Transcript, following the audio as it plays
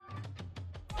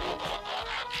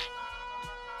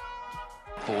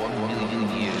4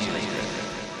 million years later.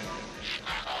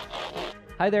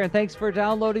 Hi there, and thanks for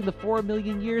downloading the 4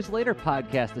 Million Years Later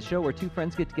podcast, the show where two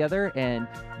friends get together and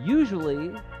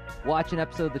usually watch an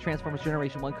episode of the Transformers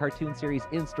Generation 1 cartoon series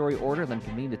in story order, then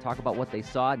convene to talk about what they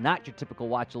saw. Not your typical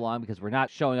watch-along, because we're not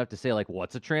showing up to say, like,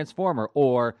 what's a Transformer?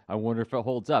 Or, I wonder if it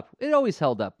holds up. It always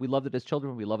held up. We loved it as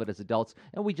children, we love it as adults,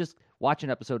 and we just watch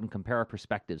an episode and compare our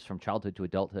perspectives from childhood to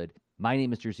adulthood. My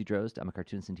name is Jersey Drozd. I'm a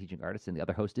cartoonist and teaching artist, and the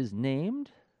other host is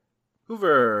named...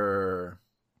 Hoover.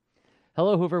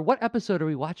 Hello, Hoover. What episode are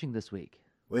we watching this week?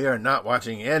 We are not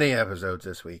watching any episodes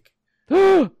this week.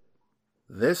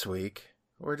 This week,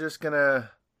 we're just going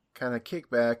to kind of kick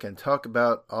back and talk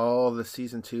about all the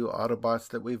Season 2 Autobots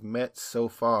that we've met so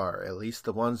far, at least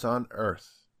the ones on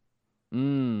Earth.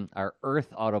 Our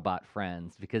Earth Autobot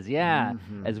friends. Because,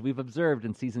 as we've observed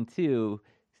in Season 2,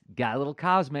 got a little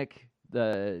cosmic.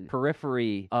 The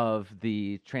periphery of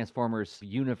the Transformers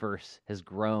universe has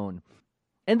grown.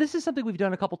 And this is something we've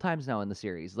done a couple times now in the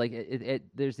series. Like,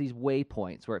 there's these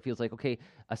waypoints where it feels like, okay,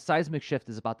 a seismic shift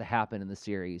is about to happen in the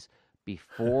series.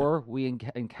 Before we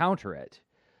encounter it,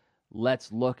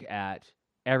 let's look at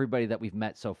everybody that we've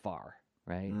met so far,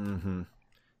 right? Mm-hmm.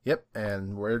 Yep,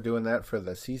 and we're doing that for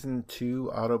the Season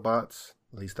 2 Autobots,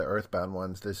 at least the Earthbound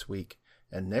ones, this week.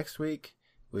 And next week,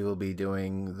 we will be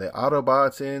doing the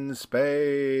Autobots in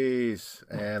space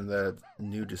and the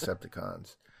new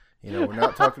Decepticons. You know, we're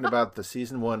not talking about the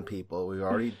Season 1 people. We've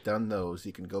already done those.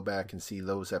 You can go back and see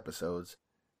those episodes.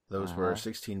 Those were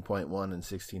 16.1 and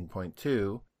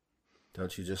 16.2.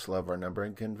 Don't you just love our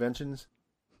numbering conventions?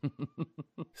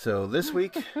 So this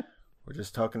week, we're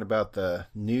just talking about the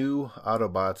new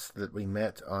Autobots that we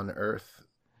met on Earth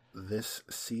this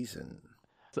season.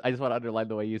 So I just want to underline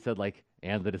the way you said, like,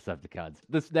 and the Decepticons.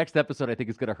 This next episode, I think,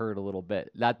 is going to hurt a little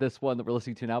bit. Not this one that we're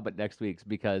listening to now, but next week's,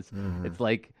 because it's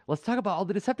like, let's talk about all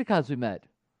the Decepticons we met.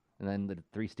 And then the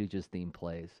Three Stooges theme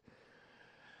plays.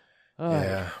 Oh.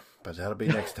 Yeah, but that'll be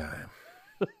next time.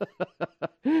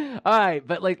 All right,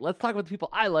 but like, let's talk about the people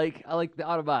I like. I like the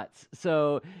Autobots.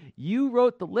 So you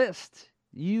wrote the list.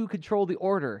 You control the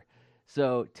order.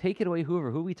 So take it away, Hoover.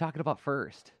 Who are we talking about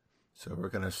first? So we're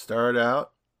going to start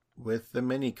out with the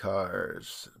mini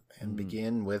cars and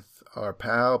begin with our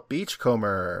pal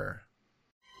Beachcomber.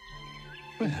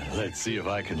 Well, let's see if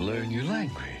I can learn your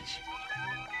language.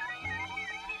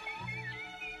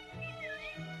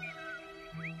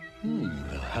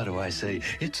 How do I say,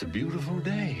 it's a beautiful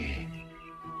day?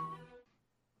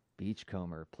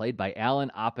 Beachcomber, played by Alan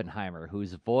Oppenheimer,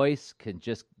 whose voice can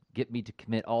just get me to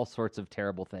commit all sorts of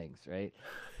terrible things, right?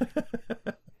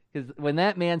 Because when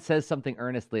that man says something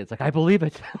earnestly, it's like, I believe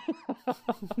it.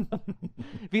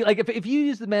 Like, if you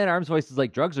use the Man-at-Arms voice, it's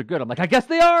like, drugs are good. I'm like, I guess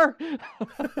they are.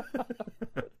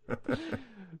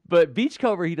 But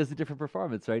Beachcomber, he does a different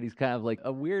performance, right? He's kind of like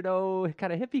a weirdo,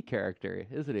 kind of hippie character,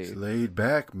 isn't he? He's laid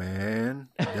back, man.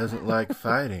 He doesn't like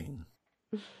fighting.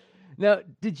 Now,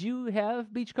 did you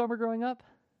have Beachcomber growing up?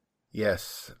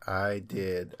 Yes, I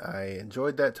did. I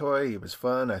enjoyed that toy. He was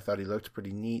fun. I thought he looked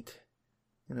pretty neat.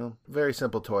 You know, very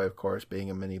simple toy, of course,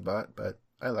 being a mini-bot, but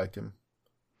I liked him.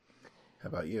 How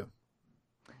about you?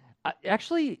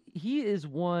 Actually, he is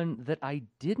one that I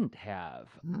didn't have.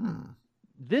 When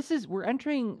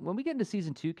we get into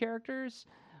Season 2 characters,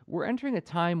 we're entering a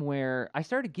time where I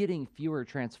started getting fewer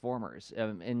Transformers.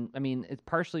 And I mean, it's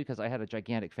partially because I had a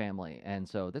gigantic family, and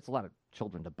so that's a lot of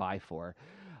children to buy for.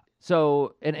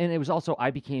 So, and it was also,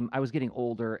 I was getting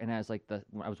older, and as like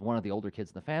I was one of the older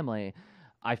kids in the family,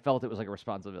 I felt it was like a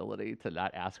responsibility to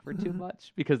not ask for too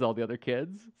much because of all the other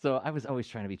kids. So I was always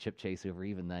trying to be Chip Chase Hoover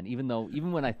even then.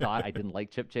 Even when I thought I didn't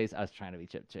like Chip Chase, I was trying to be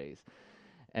Chip Chase.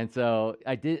 And so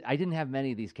I didn't have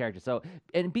many of these characters. So,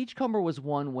 and Beachcomber was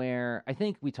one where I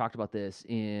think we talked about this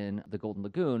in the Golden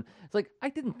Lagoon. It's like, I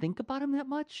didn't think about him that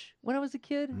much when I was a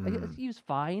kid. He was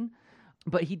fine,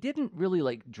 but he didn't really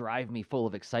like drive me full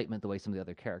of excitement the way some of the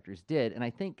other characters did. And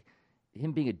I think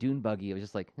him being a dune buggy, I was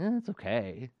just like, it's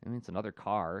okay. I mean, it's another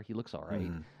car. He looks all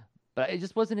right. But I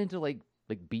just wasn't into like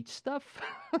beach stuff.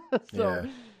 So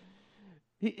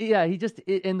he just,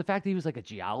 and the fact that he was like a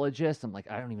geologist, I'm like,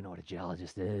 I don't even know what a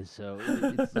geologist is. So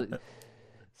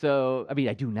so I mean,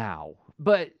 I do now,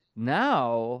 but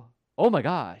now, oh my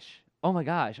gosh,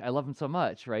 I love him so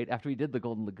much. Right after we did the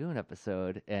Golden Lagoon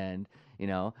episode, and you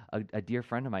know, a dear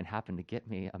friend of mine happened to get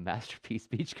me a Masterpiece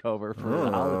Beachcomber for the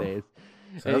holidays.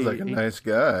 Sounds like a nice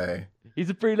guy. He's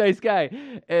a pretty nice guy.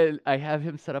 And I have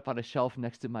him set up on a shelf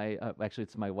next to my, actually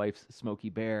it's my wife's Smokey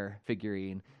Bear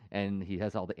figurine, and he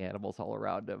has all the animals all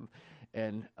around him.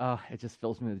 And it just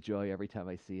fills me with joy every time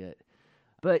I see it.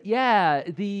 But yeah,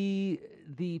 the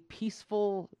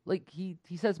peaceful, like he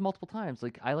says multiple times,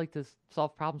 like I like to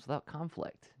solve problems without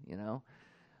conflict.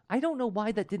 I don't know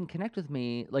why that didn't connect with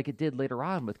me like it did later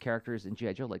on with characters in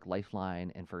G.I. Joe like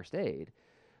Lifeline and First Aid.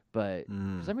 But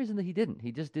for some reason that he didn't.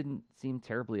 He just didn't seem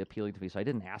terribly appealing to me, so I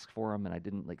didn't ask for him and I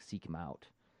didn't like seek him out.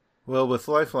 Well, with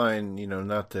Lifeline,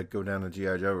 not to go down the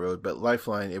G.I. Joe road, but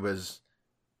Lifeline, it was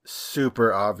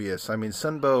super obvious. I mean,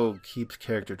 Sunbow keeps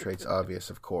character traits obvious,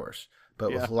 of course.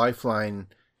 But with Lifeline,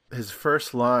 his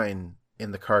first line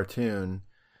in the cartoon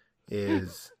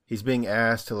is he's being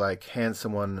asked to like hand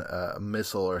someone a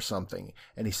missile or something,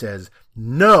 and he says,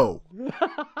 "No!"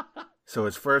 So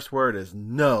his first word is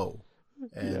 "no."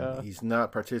 And he's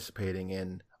not participating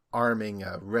in arming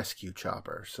a rescue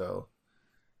chopper. So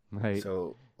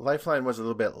Lifeline was a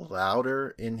little bit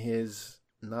louder in his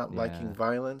not liking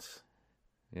violence.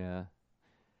 Yeah.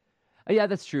 Yeah,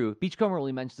 that's true. Beachcomber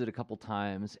only mentions it a couple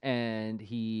times, and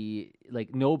he,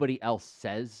 like, nobody else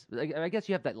says. Like, I guess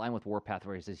you have that line with Warpath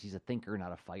where he says he's a thinker,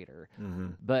 not a fighter. Mm-hmm.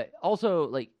 But also,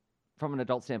 like, from an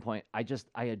adult standpoint,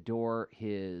 I adore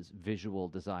his visual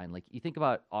design. Like, you think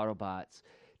about Autobots,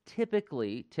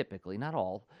 typically, not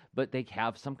all, but they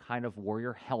have some kind of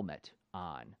warrior helmet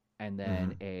on, and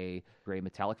then a gray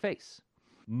metallic face.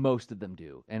 Most of them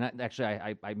do. And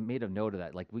I made a note of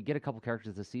that. Like, we get a couple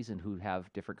characters this season who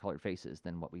have different colored faces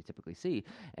than what we typically see.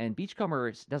 And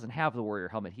Beachcomber doesn't have the warrior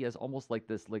helmet. He has almost like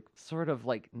this, like, sort of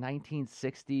like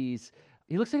 1960s.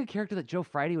 He looks like a character that Joe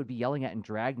Friday would be yelling at in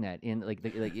Dragnet in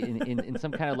in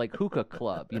some kind of like hookah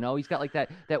club. He's got like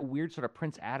that weird sort of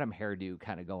Prince Adam hairdo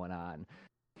kind of going on.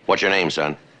 What's your name,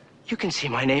 son? You can see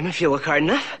my name if you look hard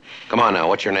enough. Come on now,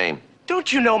 what's your name?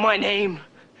 Don't you know my name?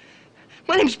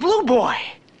 My name's Blue Boy.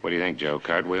 What do you think, Joe?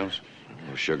 Cartwheels?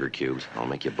 Sugar cubes. I'll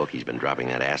make you book he's been dropping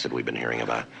that acid we've been hearing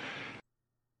about.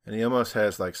 And he almost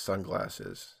has, like,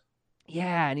 sunglasses.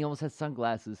 Yeah, and he almost has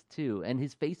sunglasses, too. And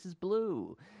his face is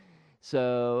blue.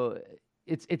 So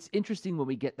it's interesting when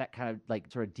we get that kind of,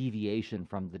 like, sort of deviation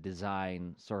from the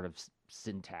design sort of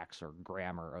syntax or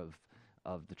grammar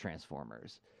of the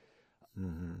Transformers.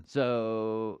 Mm-hmm.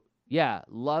 So... yeah,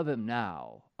 love him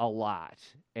now a lot,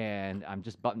 and I'm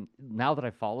just button now that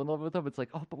I fall in love with him. It's like,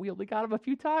 oh, but we only got him a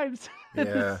few times in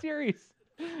this series.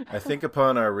 I think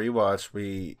upon our rewatch,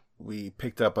 we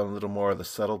picked up on a little more of the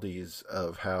subtleties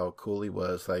of how cool he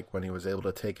was, like when he was able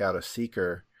to take out a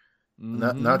Seeker,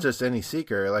 not just any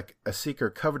Seeker, like a Seeker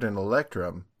covered in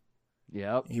Electrum.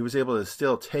 Yep, he was able to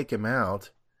still take him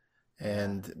out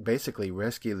and basically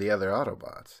rescue the other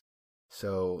Autobots.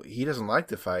 So he doesn't like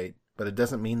to fight. But it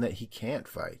doesn't mean that he can't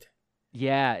fight.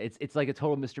 Yeah, it's like a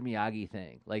total Mr. Miyagi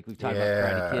thing. Like we've talked about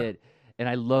Karate Kid. And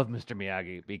I love Mr.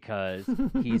 Miyagi because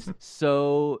he's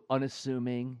so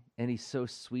unassuming and he's so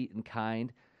sweet and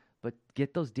kind. But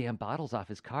get those damn bottles off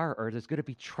his car or there's going to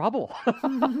be trouble.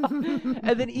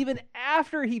 And then even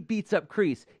after he beats up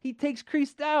Kreese, he takes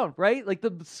Kreese down, right? Like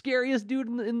the scariest dude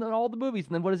in all the movies.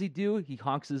 And then what does he do? He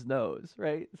honks his nose,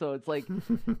 right? So it's like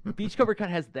Beachcomber kind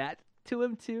of has that to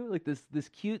him too, like this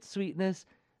cute sweetness.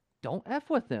 Don't F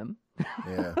with him.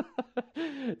 Yeah.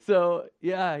 So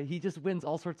yeah, he just wins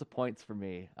all sorts of points for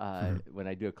me when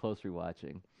I do a close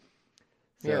rewatching.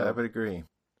 So, yeah, I would agree.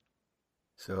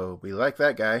 So we like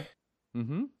that guy.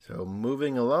 Mm-hmm. So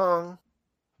moving along,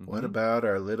 what about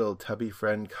our little tubby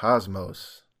friend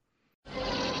Cosmos?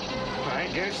 I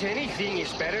guess anything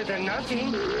is better than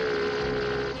nothing.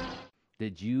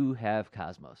 Did you have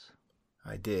Cosmos?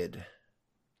 I did.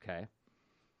 Okay.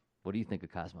 What do you think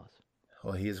of Cosmos?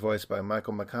 Well, he is voiced by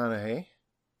Michael McConaughey,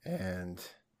 and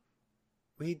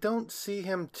we don't see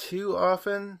him too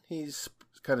often. He's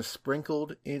kind of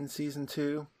sprinkled in season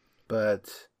 2,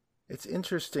 but it's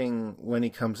interesting when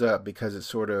he comes up because it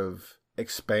sort of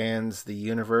expands the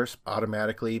universe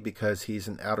automatically because he's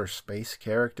an outer space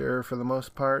character for the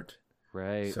most part.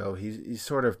 Right. So he's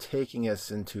sort of taking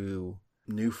us into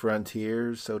new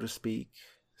frontiers, so to speak.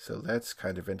 So that's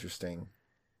kind of interesting.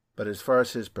 But as far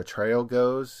as his portrayal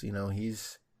goes,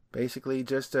 he's basically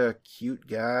just a cute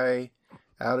guy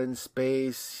out in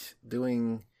space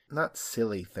doing not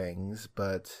silly things,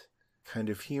 but kind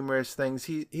of humorous things.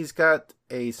 He's got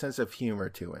a sense of humor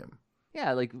to him.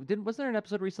 Yeah, like was there an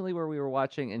episode recently where we were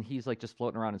watching and he's like just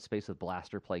floating around in space with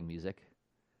Blaster playing music?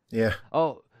 Yeah.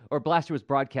 Oh, or Blaster was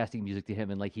broadcasting music to him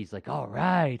and like he's like, all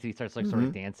right. He starts like sort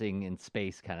of dancing in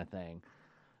space kind of thing.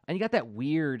 And you got that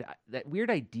weird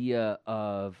idea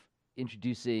of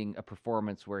introducing a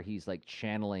performance where he's like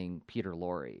channeling Peter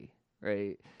Lorre,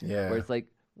 right? Yeah. Where it's like,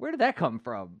 where did that come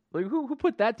from? Like, who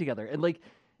put that together? And like,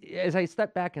 as I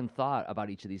stepped back and thought about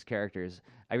each of these characters,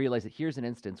 I realized that here's an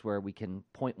instance where we can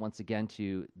point once again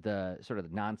to the sort of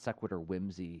the non sequitur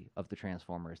whimsy of the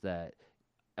Transformers that,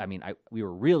 we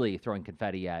were really throwing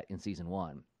confetti at in season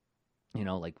 1.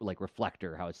 Like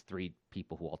Reflector, how it's 3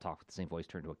 people who all talk with the same voice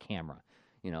turned to a camera.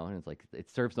 And it's like, it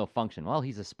serves no function. Well,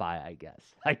 he's a spy, I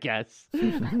guess.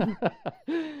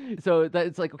 So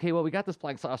it's like, okay, well, we got this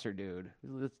flying saucer dude,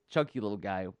 this chunky little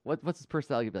guy. What's his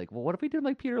personality? You'd be like, well, what if we did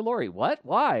like Peter Lorre? What?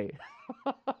 Why?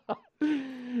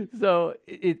 So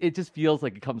it just feels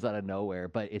like it comes out of nowhere,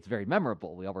 but it's very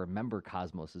memorable. We all remember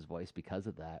Cosmos's voice because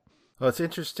of that. Well, it's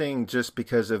interesting just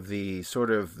because of the sort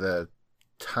of the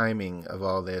timing of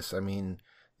all this. I mean,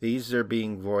 these are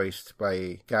being voiced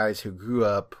by guys who grew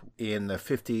up in the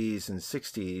 50s and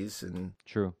 60s, and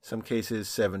true, some cases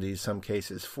 70s, some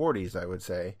cases 40s, I would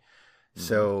say. Mm-hmm.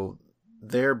 So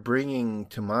they're bringing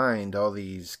to mind all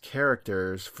these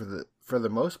characters for the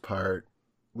most part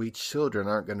we children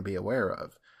aren't going to be aware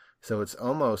of. So it's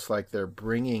almost like they're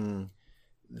bringing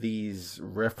these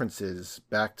references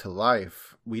back to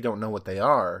life. We don't know what they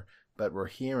are, but we're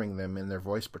hearing them in their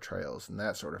voice portrayals and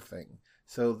that sort of thing.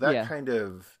 So that kind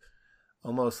of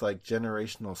almost like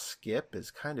generational skip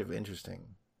is kind of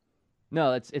interesting.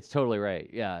 No, it's totally right.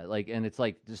 Yeah, and it's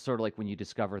like just sort of like when you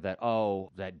discover that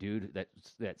that dude,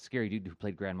 that scary dude who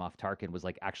played Grand Moff Tarkin was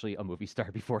like actually a movie star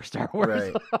before Star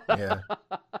Wars. Right. Yeah.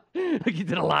 Like he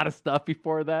did a lot of stuff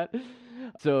before that.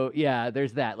 So yeah,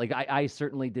 there's that. Like I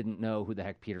certainly didn't know who the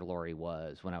heck Peter Lorre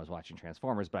was when I was watching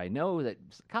Transformers, but I know that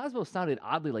Cosmo sounded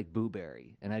oddly like Boo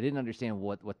Berry, and I didn't understand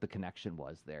what the connection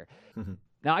was there. Mm-hmm.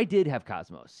 Now, I did have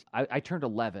Cosmos. I turned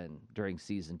 11 during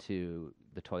season 2,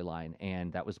 the toy line,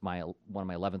 and that was one of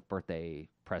my 11th birthday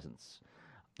presents.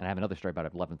 And I have another story about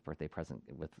an 11th birthday present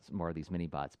with more of these mini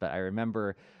bots. But I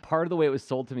remember part of the way it was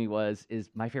sold to me is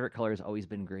my favorite color has always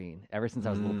been green ever since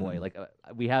I was a little boy. Like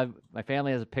my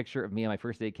family has a picture of me on my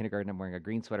first day of kindergarten. I'm wearing a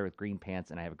green sweater with green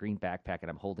pants, and I have a green backpack, and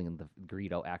I'm holding the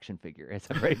Greedo action figure as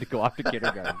I'm ready to go off to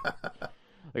kindergarten.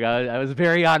 Like I was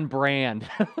very on brand.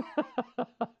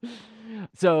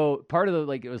 So part of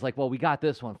it was like, well, we got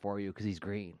this one for you because he's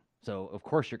green. So of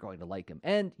course you're going to like him.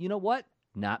 And you know what?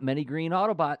 Not many green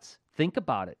Autobots. Think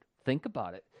about it.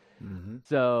 Mm-hmm.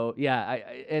 So yeah,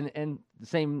 and the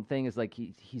same thing is like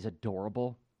he's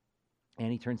adorable,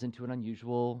 and he turns into an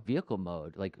unusual vehicle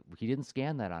mode. Like he didn't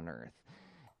scan that on Earth.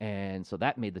 And so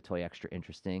that made the toy extra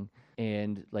interesting.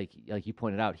 And like you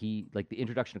pointed out, the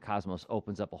introduction of Cosmos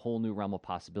opens up a whole new realm of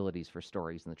possibilities for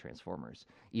stories in the Transformers,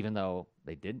 even though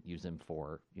they didn't use him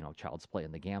for, Child's Play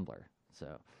and the Gambler.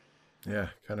 So yeah,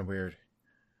 kind of weird.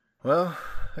 Well,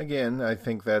 again, I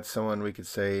think that's someone we could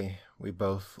say we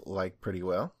both like pretty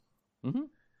well. Mm-hmm.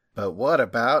 But what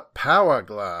about Power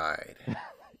Glide?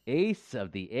 Ace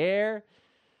of the Air.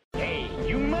 Hey,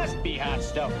 you must be hot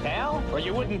stuff, pal, or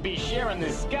you wouldn't be sharing the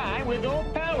sky with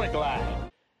old Power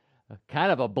Glide.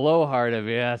 Kind of a blowhard, if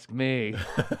you ask me.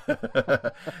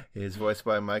 He's voiced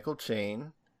by Michael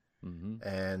Chane. Mm-hmm.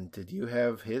 And did you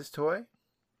have his toy?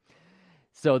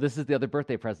 So this is the other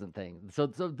birthday present thing. So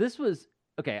this was...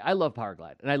 Okay, I love Power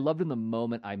Glide, and I loved him the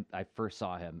moment I first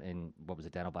saw him in,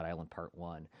 Dinobot Island Part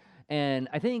 1. And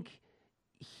I think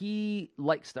he,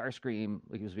 like Starscream,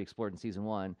 like as we explored in Season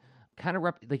 1, kind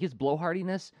of his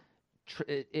blowhardiness,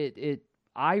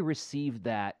 I received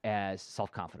that as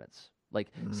self-confidence. Like,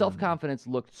 self-confidence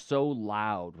looked so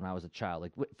loud when I was a child.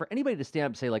 Like, for anybody to stand up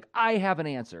and say, like, I have an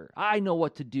answer, I know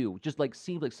what to do, just, like,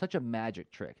 seemed like such a magic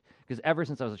trick. Because ever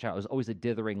since I was a child, it was always a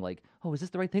dithering, like, oh, is this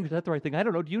the right thing? Is that the right thing? I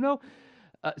don't know. Do you know?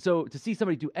 So to see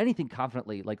somebody do anything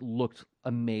confidently, like, looked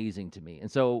amazing to me.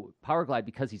 And so Power Glide,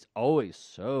 because he's always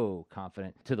so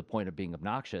confident to the point of being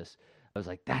obnoxious, I was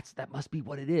like, that must be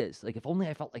what it is. Like, if only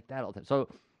I felt like that all the time. So,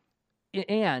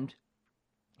 and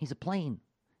he's a plane,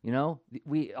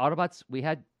 we Autobots, we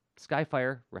had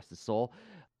Skyfire, rest his soul,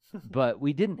 but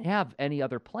we didn't have any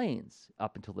other planes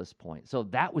up until this point. So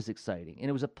that was exciting. And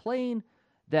it was a plane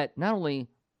that not only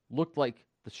looked like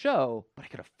the show, but I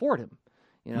could afford him.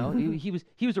 He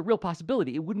was a real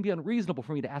possibility. It wouldn't be unreasonable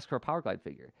for me to ask for a Power Glide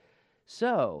figure.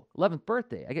 So, 11th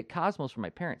birthday, I get Cosmos from my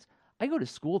parents. I go to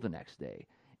school the next day,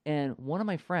 and one of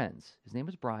my friends, his name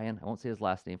was Brian, I won't say his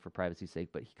last name for privacy's sake,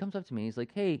 but he comes up to me and he's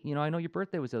like, hey, I know your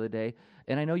birthday was the other day,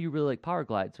 and I know you really like Power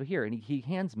Glide, so here, and he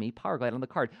hands me Power Glide on the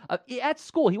card. At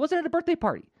school, he wasn't at a birthday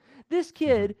party. This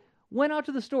kid went out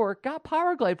to the store, got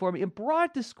Powerglide for me, and brought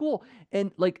it to school.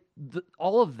 And like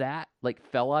all of that like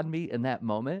fell on me in that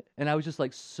moment, and I was just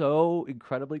like so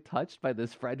incredibly touched by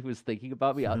this friend who was thinking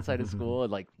about me outside of school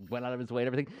and like went out of his way and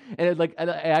everything. And it, like, and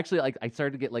I actually like I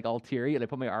started to get like all teary, and I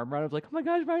put my arm around him. I was like, "Oh my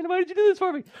gosh, Ryan, why did you do this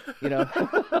for me?" You know.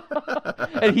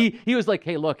 And he was like,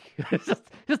 "Hey, look, it's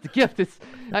just a gift.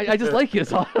 I just like you."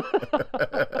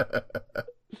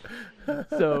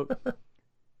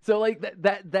 So like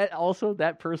that also,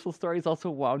 that personal story is also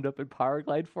wound up in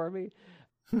Powerglide for me.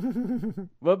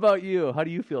 What about you? How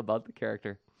do you feel about the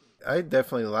character? I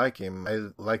definitely like him. I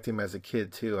liked him as a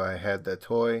kid too. I had the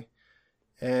toy,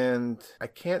 and I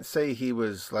can't say he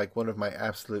was like one of my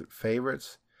absolute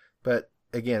favorites, but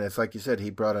again, it's like you said, he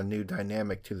brought a new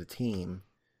dynamic to the team.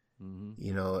 Mm-hmm.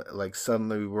 You know, like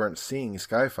suddenly we weren't seeing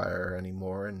Skyfire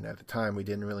anymore, and at the time we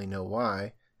didn't really know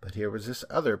why, but here was this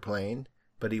other plane.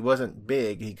 But he wasn't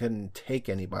big. He couldn't take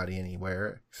anybody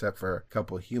anywhere, except for a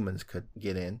couple of humans could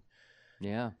get in.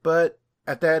 Yeah. But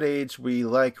at that age, we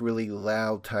like really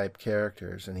loud type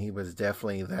characters, and he was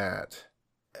definitely that.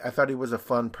 I thought he was a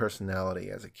fun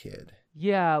personality as a kid.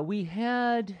 Yeah, we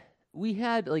had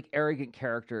like arrogant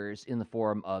characters in the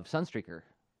form of Sunstreaker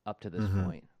up to this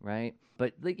point, right?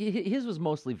 But like his was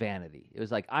mostly vanity. It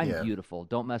was like, I'm beautiful,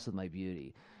 don't mess with my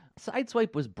beauty.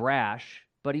 Sideswipe was brash,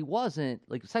 but he wasn't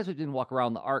like Sideswipe didn't walk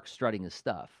around the Ark strutting his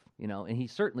stuff, you know, and he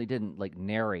certainly didn't like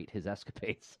narrate his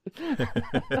escapades.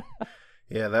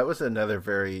 Yeah, that was another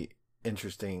very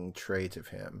interesting trait of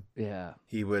him. Yeah.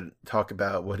 He would talk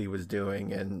about what he was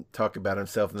doing and talk about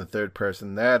himself in the third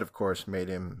person. That, of course, made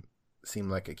him seem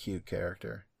like a cute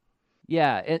character.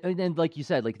 Yeah, and like you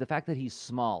said, like the fact that he's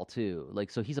small too, like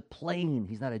so he's a plane,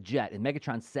 he's not a jet, and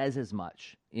Megatron says as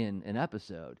much in an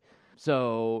episode.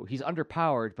 So he's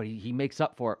underpowered, but he makes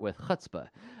up for it with chutzpah.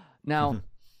 Now,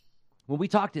 when we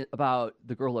talked about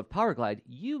The Girl of Powerglide,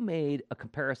 you made a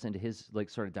comparison to his like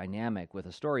sort of dynamic with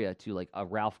Astoria to like a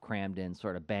Ralph Cramden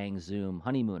sort of bang zoom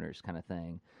honeymooners kind of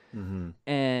thing. Mm-hmm.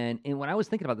 And when I was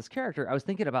thinking about this character, I was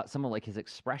thinking about some of like his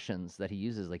expressions that he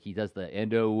uses, like he does the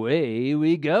 "and away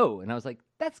we go," and I was like,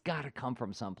 that's got to come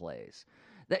from someplace.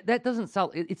 That doesn't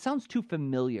sound. It sounds too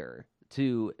familiar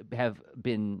to have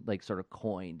been like sort of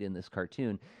coined in this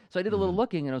cartoon. So I did a little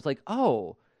looking, and I was like,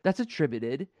 oh, that's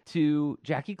attributed to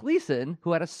Jackie Gleason,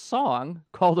 who had a song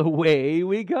called "Away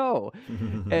We Go,"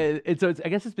 and so I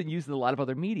guess it's been used in a lot of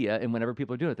other media. And whenever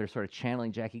people are doing it, they're sort of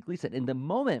channeling Jackie Gleason. And the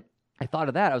moment I thought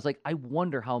of that, I was like, I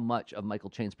wonder how much of Michael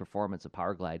Chane's performance of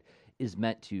Powerglide is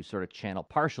meant to sort of channel,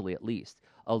 partially at least,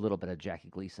 a little bit of Jackie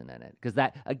Gleason in it. Because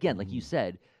that, again, like you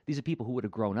said, these are people who would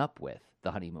have grown up with the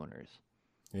Honeymooners.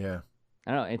 Yeah.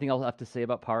 I don't know. Anything else left to say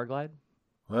about Powerglide?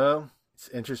 Well, it's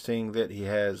interesting that he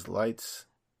has lights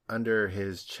under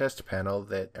his chest panel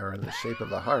that are in the shape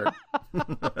of a heart.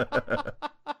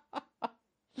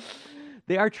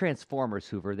 They are Transformers,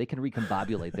 Hoover. They can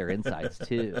recombobulate their insides,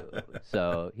 too.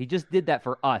 So he just did that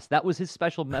for us. That was his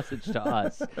special message to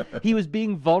us. He was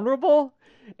being vulnerable,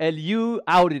 and you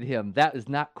outed him. That is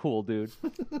not cool, dude.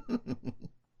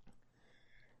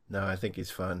 No, I think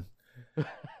he's fun.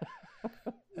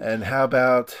 And how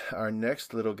about our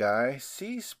next little guy,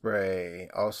 Sea Spray?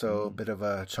 Also a bit of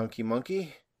a chunky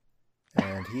monkey.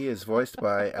 And he is voiced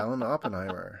by Alan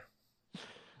Oppenheimer.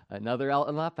 Another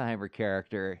Alan Oppenheimer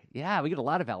character. Yeah, we get a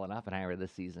lot of Alan Oppenheimer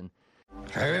this season.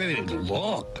 Hey,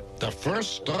 look, the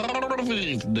first star of the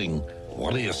evening.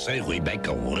 What do you say we make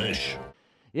a wish?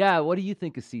 Yeah, what do you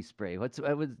think of Sea Spray?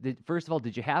 First of all,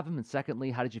 did you have him? And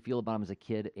secondly, how did you feel about him as a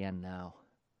kid and now?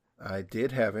 I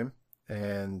did have him,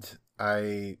 and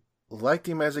I liked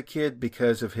him as a kid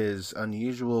because of his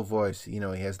unusual voice. You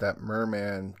know, he has that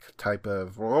merman type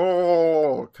of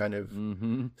kind of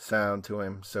sound to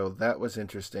him. So that was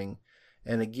interesting.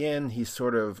 And again, he's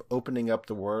sort of opening up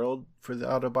the world for the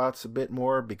Autobots a bit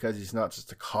more because he's not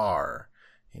just a car.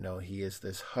 You know, he is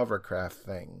this hovercraft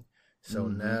thing. So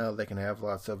now they can have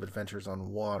lots of adventures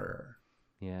on water.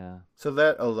 Yeah. So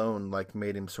that alone like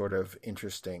made him sort of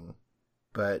interesting.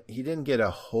 But he didn't get a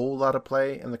whole lot of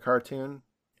play in the cartoon.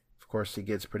 Of course, he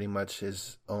gets pretty much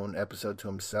his own episode to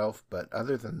himself. But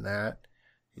other than that,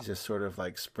 he's just sort of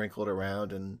like sprinkled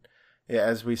around. And yeah,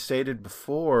 as we stated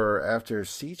before, after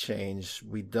Sea Change,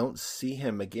 we don't see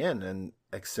him again,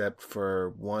 except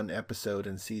for one episode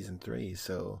in season 3.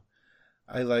 So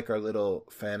I like our little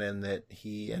fanon that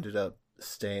he ended up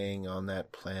staying on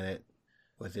that planet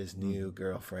with his new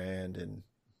girlfriend and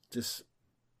just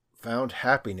found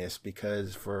happiness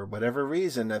because for whatever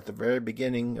reason at the very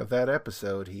beginning of that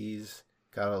episode he's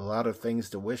got a lot of things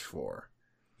to wish for.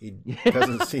 He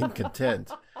doesn't seem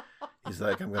content. He's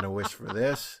like, I'm going to wish for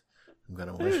this. I'm going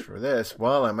to wish for this.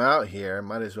 While I'm out here, I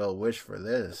might as well wish for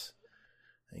this.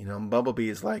 You know, Bumblebee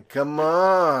is like, come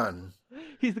on.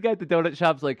 He's the guy at the donut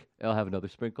shop's like, I'll have another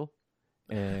sprinkle.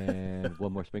 And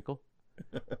one more sprinkle.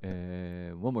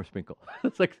 And one more sprinkle.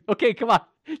 It's like, okay, come on.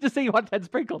 Just say you want 10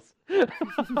 sprinkles.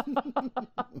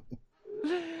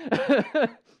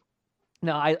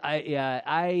 No,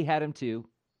 I had him too.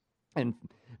 And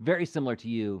very similar to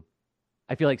you,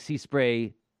 I feel like Sea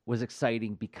Spray was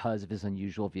exciting because of his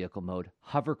unusual vehicle mode.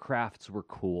 Hovercrafts were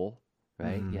cool,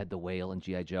 right? You had the whale and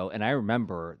G.I. Joe. And I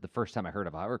remember the first time I heard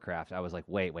of a hovercraft, I was like,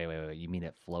 wait. You mean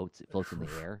it floats? It floats in the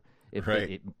air?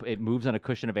 It moves on a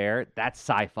cushion of air? That's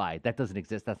sci-fi. That doesn't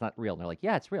exist. That's not real. And they're like,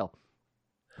 yeah, it's real.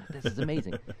 This is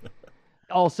amazing.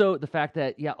 Also, the fact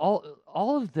that, all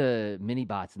of the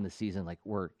mini-bots in the season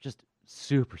were just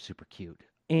super, super cute.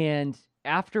 And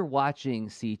after watching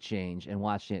Sea Change and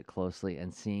watching it closely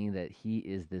and seeing that he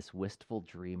is this wistful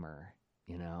dreamer,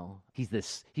 you know, he's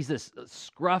this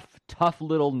scruff, tough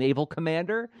little naval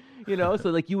commander, you know,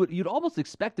 so you'd almost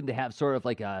expect him to have sort of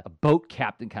like a boat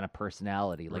captain kind of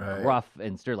personality, gruff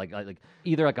and stir, like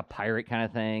either like a pirate kind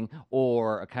of thing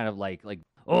or a kind of like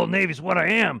Old Navy's what I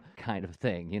am kind of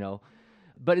thing, you know.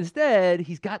 But instead,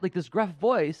 he's got like this gruff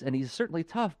voice and he's certainly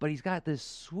tough, but he's got this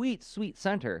sweet, sweet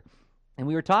center. And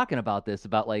we were talking about this,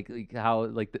 about like how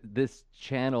like this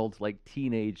channeled like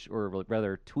teenage or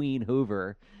rather tween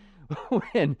Hoover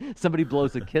when somebody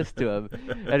blows a kiss to him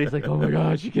and he's like, oh my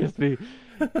God, she kissed me.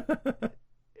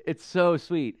 It's so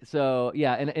sweet. So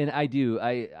yeah, and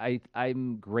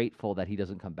I'm grateful that he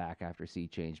doesn't come back after Sea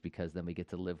Change, because then we get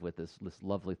to live with this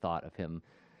lovely thought of him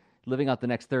living out the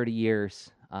next 30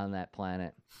 years on that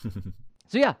planet.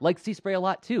 So yeah, like Sea Spray a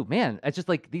lot too. Man, it's just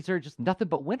like these are just nothing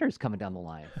but winners coming down the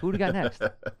line. Who do we got next?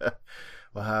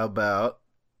 Well, how about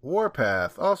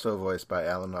Warpath, also voiced by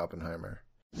Alan Oppenheimer?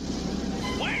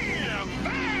 Wham!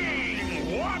 Bang!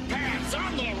 Warpath's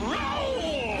on the roll!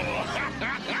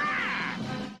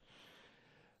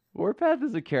 Warpath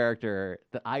is a character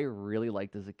that I really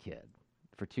liked as a kid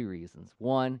for two reasons.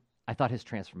 One, I thought his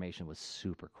transformation was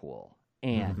super cool.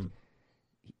 And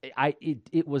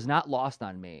it was not lost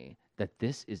on me that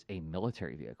this is a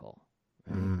military vehicle.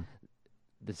 Right?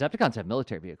 The Decepticons have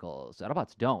military vehicles. The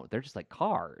Autobots don't. They're just like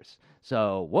cars.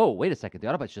 So, whoa, wait a second. The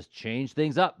Autobots just changed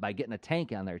things up by getting a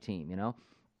tank on their team, you know?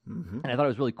 And I thought it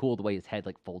was really cool the way his head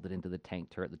like folded into the tank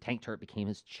turret. The tank turret became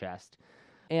his chest.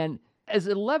 And as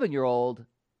an 11-year-old,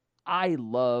 I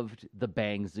loved the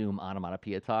bang zoom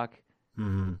onomatopoeia talk.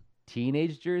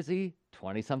 Teenage Jersey,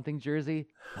 20-something Jersey,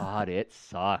 thought it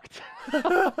sucked.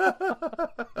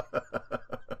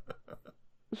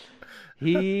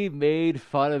 He made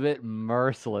fun of it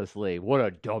mercilessly. What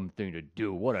a dumb thing to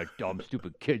do. What a dumb,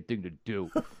 stupid kid thing to do.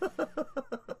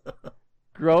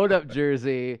 Grown-up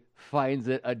Jersey finds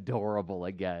it adorable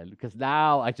again, because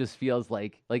now it just feels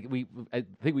like I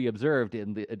think we observed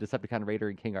in the Decepticon Raider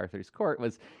in King Arthur's Court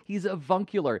was he's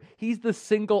avuncular. He's the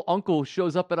single uncle who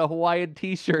shows up in a Hawaiian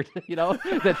t-shirt, you know,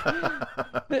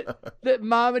 that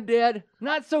mom and dad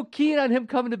not so keen on him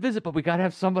coming to visit, but we gotta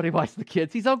have somebody watch the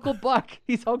kids. He's Uncle Buck.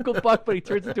 He's Uncle Buck, but he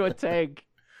turns into a tank.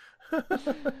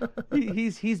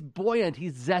 He's buoyant,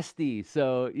 he's zesty.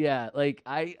 So yeah, like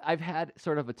I've had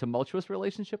sort of a tumultuous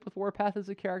relationship with Warpath as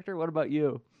a character. What about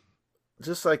you?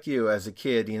 Just like you, as a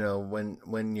kid, you know,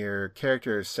 when your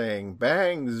character is saying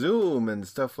bang zoom and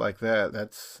stuff like that,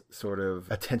 that's sort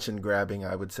of attention grabbing,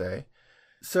 I would say.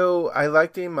 So I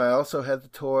liked him. I also had the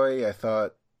toy. I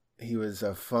thought he was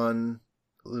a fun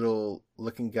little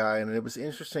looking guy, and it was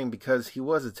interesting because he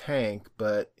was a tank,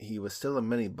 but he was still a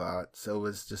mini bot, so it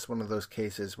was just one of those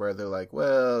cases where they're like,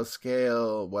 well,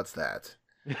 scale, what's that?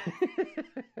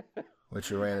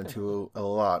 Which we ran into a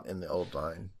lot in the old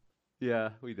line. Yeah,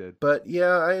 we did. But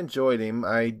yeah, I enjoyed him.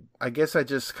 I guess I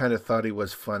just kind of thought he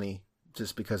was funny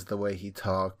just because of the way he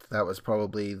talked. That was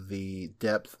probably the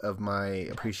depth of my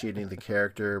appreciating the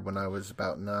character when I was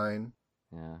about 9.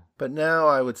 Yeah. But now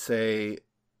I would say,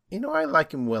 you know, I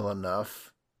like him well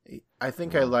enough. I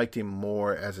think I liked him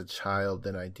more as a child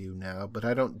than I do now, but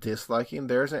I don't dislike him.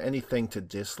 There isn't anything to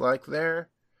dislike there.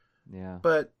 Yeah.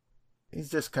 But he's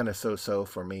just kind of so-so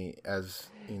for me as,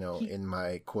 you know, in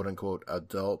my quote-unquote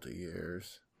adult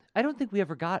years. I don't think we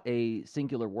ever got a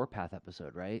singular Warpath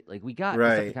episode, right? Like, we got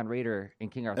right. Decepticon Raider and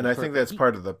King Arthur. And I think that's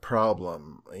part of the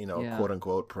problem, you know,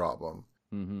 quote-unquote problem.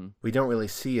 We don't really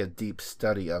see a deep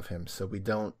study of him, so we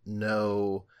don't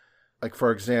know. Like,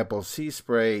 for example, Sea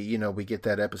Spray, you know, we get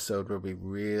that episode where we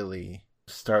really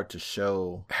start to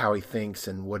show how he thinks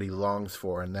and what he longs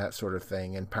for and that sort of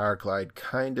thing. And Powerglide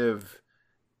kind of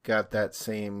got that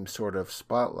same sort of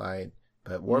spotlight,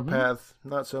 but Warpath,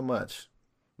 not so much.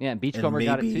 Yeah, and Beachcomber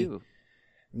got it too.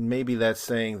 Maybe that's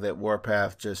saying that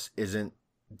Warpath just isn't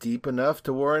deep enough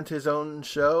to warrant his own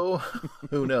show?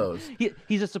 Who knows?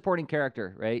 He's a supporting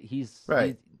character, right? He's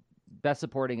best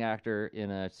supporting actor in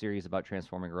a series about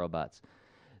transforming robots.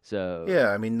 So yeah,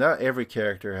 I mean, not every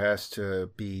character has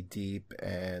to be deep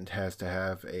and has to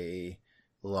have a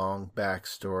long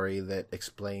backstory that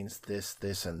explains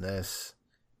this, and this.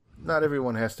 Not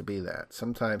everyone has to be that.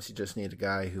 Sometimes you just need a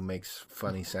guy who makes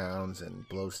funny sounds and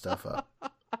blows stuff up.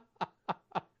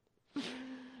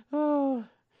 Oh,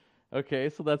 okay,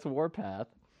 so that's Warpath.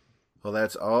 Well,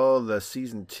 that's all the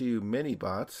Season 2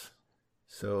 mini-bots.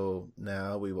 So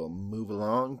now we will move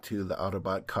along to the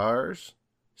Autobot cars,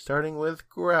 starting with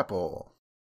Grapple.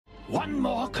 One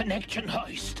more connection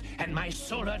hoist, and my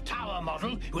solar tower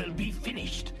model will be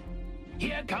finished.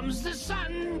 Here comes the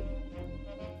sun.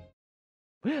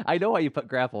 I know why you put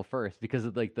Grapple first, because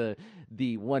of like the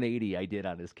 180 I did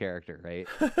on his character, right?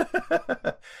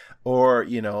 Or,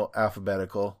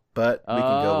 alphabetical, but we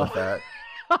can go with that.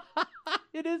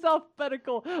 It is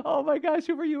alphabetical. Oh my gosh,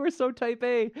 Hoover, you were so type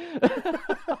A.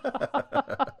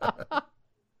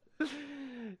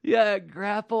 Yeah,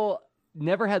 Grapple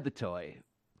never had the toy.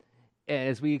 And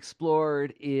as we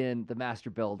explored in the Master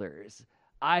Builders,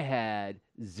 I had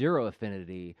zero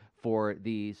affinity for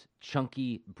these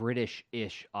chunky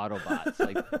British-ish Autobots.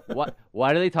 Like, what?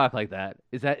 Why do they talk like that?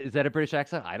 Is that a British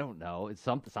accent? I don't know. It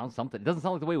sounds something. It doesn't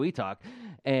sound like the way we talk.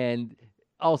 And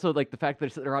also, like, the fact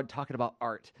that they're out talking about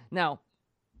art. Now,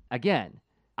 again,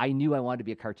 I knew I wanted to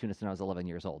be a cartoonist when I was 11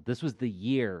 years old. This was the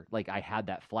year, like, I had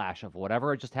that flash of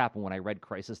whatever just happened when I read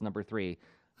Crisis number 3.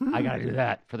 I got to do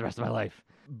that for the rest of my life.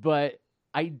 But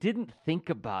I didn't think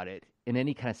about it in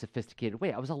any kind of sophisticated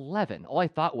way. I was 11. All I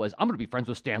thought was, I'm going to be friends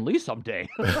with Stan Lee someday.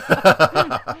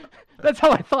 That's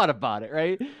how I thought about it,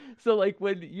 right? So, like,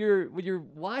 when you're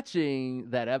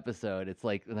watching that episode, it's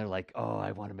like, and they're like, oh,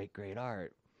 I want to make great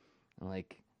art. I'm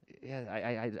like,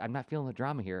 yeah, I'm not feeling the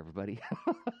drama here, everybody.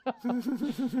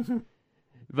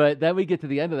 But then we get to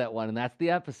the end of that one, and that's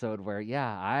the episode where, yeah,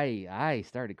 I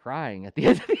started crying at the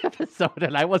end of the episode,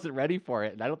 and I wasn't ready for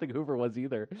it, and I don't think Hoover was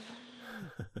either.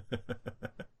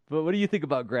 But what do you think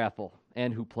about Grapple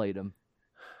and who played him?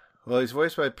 Well, he's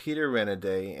voiced by Peter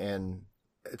Renaday, and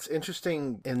it's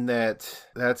interesting in that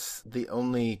that's the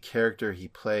only character he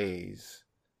plays.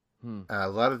 A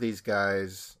lot of these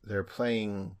guys, they're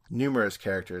playing numerous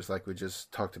characters, like we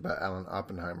just talked about Alan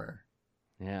Oppenheimer.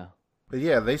 Yeah. But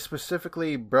yeah, they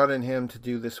specifically brought in him to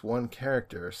do this one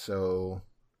character, so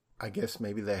I guess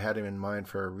maybe they had him in mind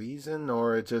for a reason,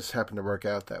 or it just happened to work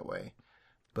out that way.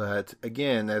 But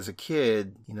again, as a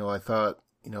kid, I thought,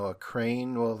 a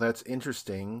crane, well, that's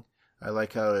interesting. I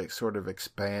like how it sort of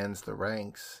expands the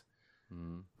ranks.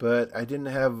 But I didn't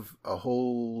have a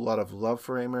whole lot of love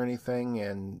for him or anything,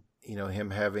 and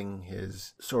him having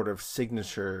his sort of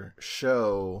signature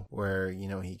show where,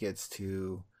 he gets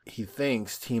to, he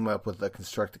thinks, team up with the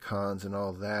Constructicons and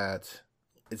all that.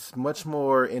 It's much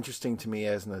more interesting to me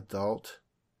as an adult,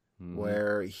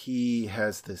 where he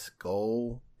has this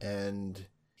goal and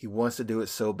he wants to do it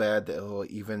so bad that he'll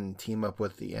even team up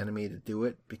with the enemy to do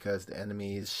it because the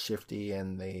enemy is shifty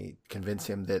and they convince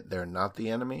him that they're not the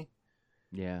enemy.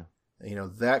 Yeah.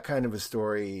 That kind of a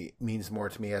story means more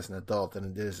to me as an adult than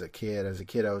it did as a kid. As a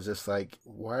kid, I was just like,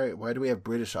 why do we have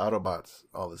British Autobots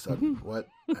all of a sudden? What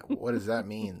does that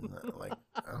mean? Like,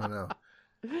 I don't know.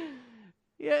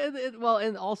 Yeah, well,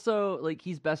 and also, like,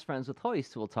 he's best friends with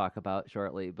Hoist, who we'll talk about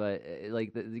shortly. But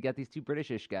like, you got these two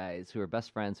Britishish guys who are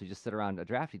best friends who just sit around a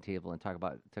drafting table and talk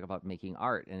about making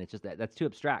art, and it's just that's too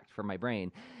abstract for my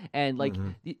brain. And like,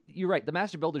 you're right, the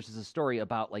Master Builders is a story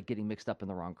about like getting mixed up in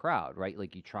the wrong crowd, right?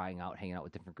 Like you hanging out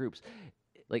with different groups.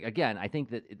 Like again, I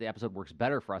think that the episode works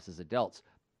better for us as adults.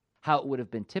 How it would have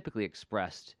been typically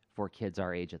expressed for kids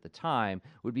our age at the time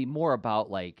would be more about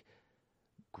like,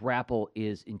 Grapple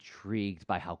is intrigued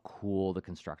by how cool the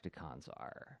Constructicons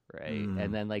are, right?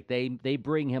 And then like they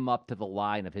bring him up to the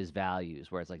line of his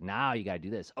values, where it's like, now you got to do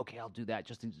this. Okay, I'll do that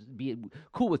just to be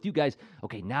cool with you guys.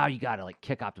 Okay, now you got to like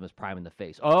kick Optimus Prime in the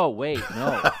face. Oh wait,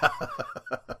 no,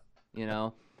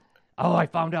 oh, I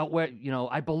found out where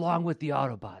I belong with the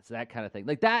Autobots. That kind of thing.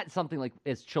 Like that's something like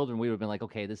as children we would have been like,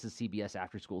 okay, this is CBS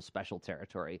after school special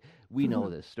territory. We know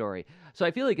this story. So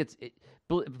I feel like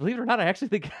believe it or not, I actually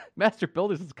think Master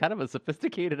Builders is kind of a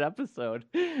sophisticated episode.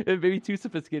 It may be too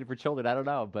sophisticated for children. I don't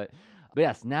know. But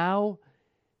yes, now,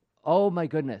 oh my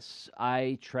goodness,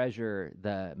 I treasure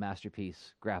the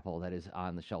masterpiece Grapple that is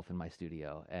on the shelf in my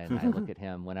studio. And I look at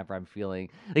him whenever I'm feeling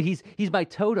like he's my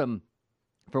totem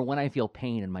for when I feel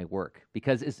pain in my work.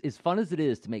 Because as fun as it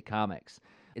is to make comics,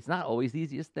 It's not always the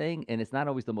easiest thing, and it's not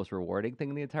always the most rewarding thing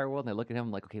in the entire world. And I look at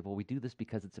him like, okay, well, we do this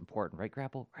because it's important, right,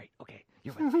 Grapple? Right, okay,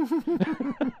 you're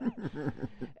right.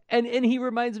 and he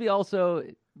reminds me also,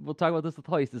 we'll talk about this with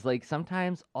Hoist, is like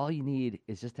sometimes all you need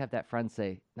is just to have that friend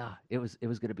say, nah, it was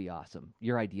going to be awesome.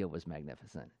 Your idea was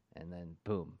magnificent. And then,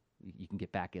 boom, you can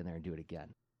get back in there and do it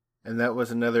again. And that was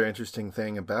another interesting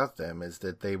thing about them, is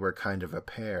that they were kind of a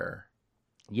pair.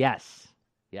 Yes.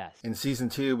 In season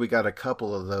 2, we got a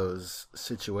couple of those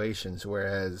situations,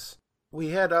 whereas we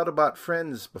had Autobot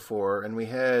friends before, and we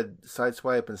had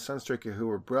Sideswipe and Sunstreaker who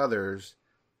were brothers,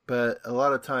 but a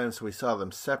lot of times we saw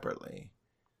them separately.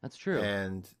 That's true.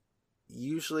 And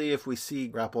usually if we see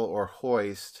Grapple or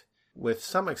Hoist, with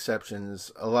some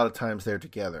exceptions, a lot of times they're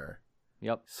together.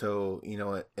 Yep. So,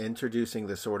 introducing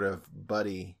the sort of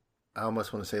buddy, I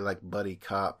almost want to say like buddy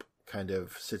cop kind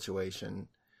of situation.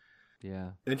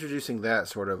 Yeah. Introducing that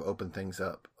sort of opened things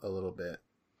up a little bit.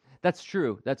 That's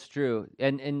true.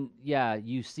 And yeah,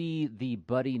 you see the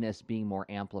buddiness being more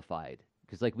amplified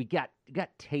because like we got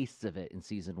tastes of it in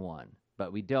season 1,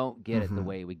 but we don't get it the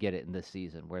way we get it in this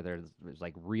season where there's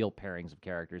like real pairings of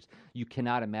characters. You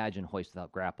cannot imagine Hoist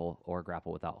without Grapple or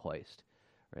Grapple without Hoist,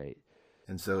 right?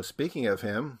 And so speaking of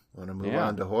him, want to move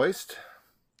on to Hoist?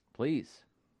 Please.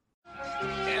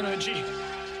 Energy.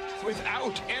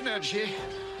 Without energy,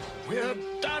 we're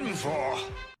done for.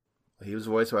 He was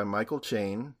voiced by Michael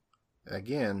Caine.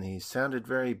 Again, he sounded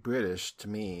very British to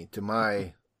me, to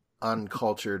my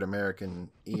uncultured American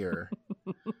ear.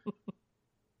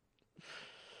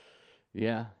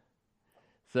 Yeah.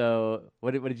 So,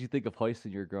 what did you think of Hoist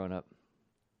when you were growing up?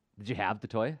 Did you have the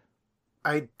toy?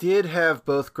 I did have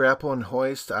both Grapple and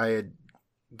Hoist. I had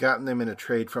gotten them in a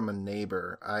trade from a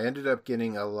neighbor. I ended up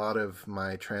getting a lot of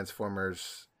my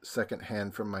Transformers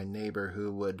secondhand from my neighbor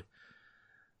who would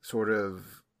sort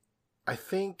of,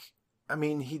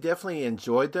 he definitely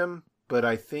enjoyed them, but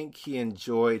I think he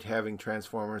enjoyed having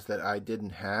Transformers that I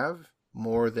didn't have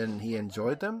more than he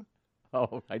enjoyed them.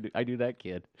 Oh, I do that,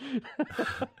 kid.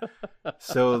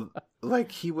 So,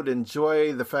 like, he would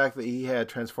enjoy the fact that he had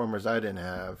Transformers I didn't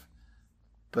have,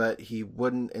 but he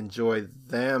wouldn't enjoy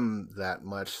them that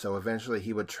much, so eventually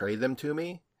he would trade them to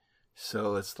me.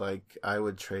 So it's like I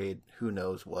would trade who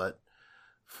knows what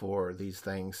for these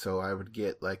things. So I would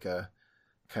get like a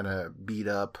kind of beat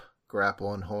up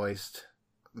Grapple and Hoist,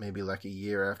 maybe like a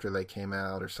year after they came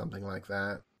out or something like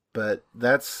that. But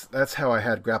that's how I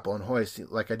had Grapple and Hoist.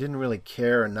 Like I didn't really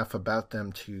care enough about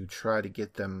them to try to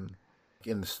get them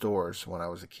in the stores when I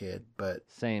was a kid. But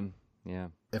same, yeah.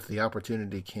 If the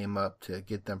opportunity came up to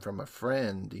get them from a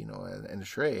friend, in a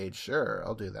trade, sure,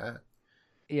 I'll do that.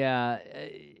 Yeah,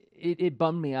 it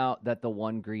bummed me out that the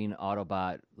one green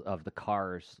Autobot of the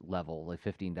Cars level, like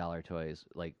 $15 toys,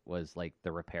 like was like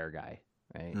the repair guy,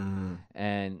 right? Mm-hmm.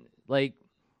 And like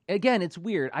again, it's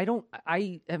weird.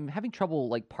 I am having trouble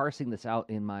like parsing this out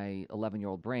in my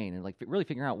 11-year-old brain and like really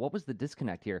figuring out what was the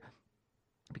disconnect here.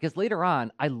 Because later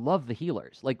on, I love the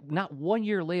healers. Like not 1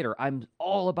 year later, I'm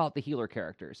all about the healer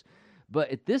characters.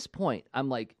 But at this point, I'm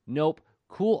like, nope.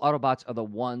 Cool Autobots are the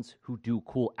ones who do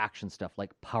cool action stuff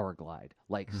like Power Glide,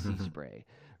 like Sea Spray,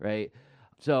 right?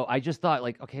 So I just thought,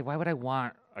 like, okay, why would I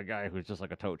want a guy who's just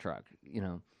like a tow truck,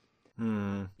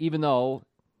 Even though,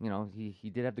 he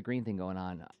did have the green thing going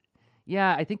on.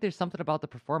 Yeah, I think there's something about the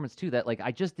performance, too, that, like,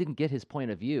 I just didn't get his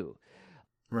point of view.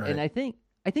 Right. And I think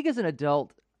as an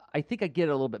adult, I think I get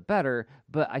it a little bit better,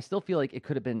 but I still feel like it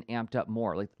could have been amped up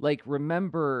more. Like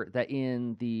remember that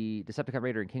in the Decepticon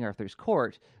Raider in King Arthur's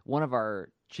Court, one of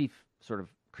our chief sort of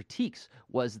critiques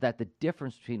was that the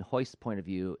difference between Hoist's point of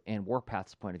view and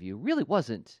Warpath's point of view really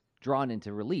wasn't drawn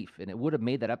into relief, and it would have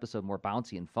made that episode more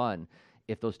bouncy and fun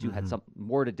if those two had something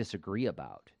more to disagree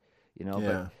about, Yeah.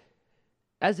 But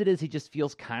as it is, he just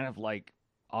feels kind of like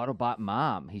Autobot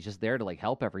mom. He's just there to like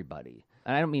help everybody.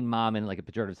 And I don't mean mom in like a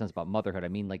pejorative sense about motherhood. I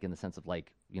mean like in the sense of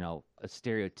like, a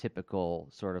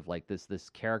stereotypical sort of like this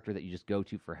character that you just go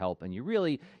to for help. And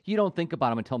you don't think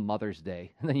about him until Mother's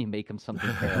Day. And then you make him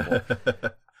something terrible.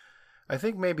 I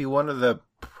think maybe one of the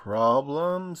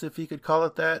problems, if you could call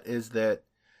it that, is that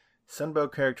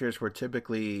Sunbow characters were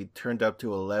typically turned up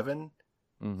to 11.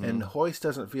 Mm-hmm. And Hoist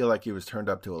doesn't feel like he was turned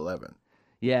up to 11.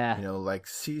 Yeah. Like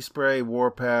Sea Spray,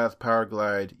 Warpath, Power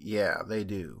Glide. Yeah, they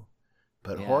do.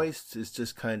 But Hoist is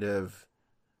just kind of,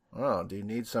 do you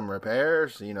need some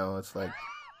repairs? It's like,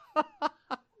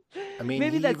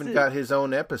 Maybe he even got his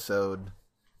own episode,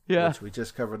 which we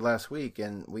just covered last week,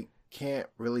 and we can't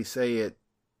really say it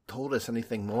told us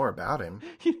anything more about him.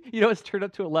 It's turned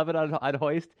up to 11 on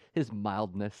Hoist? His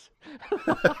mildness.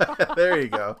 There you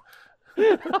go.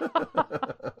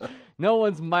 No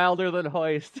one's milder than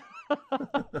Hoist.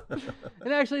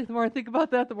 And actually, the more I think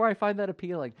about that, the more I find that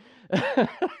appealing.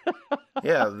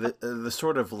 Yeah, the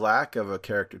sort of lack of a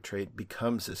character trait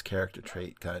becomes his character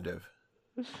trait, kind of.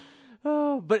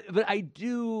 Oh, but I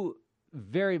do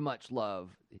very much love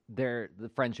the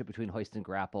friendship between Hoist and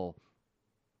Grapple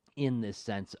in this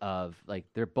sense of like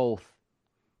they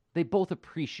both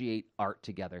appreciate art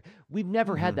together. We've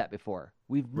never had that before.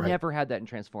 We've never had that in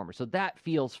Transformers. So that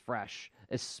feels fresh,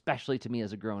 especially to me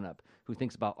as a grown-up who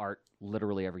thinks about art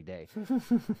literally every day.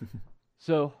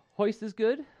 So Hoist is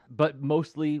good, but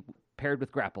mostly paired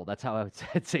with Grapple. That's how I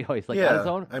would say Hoist. Like on his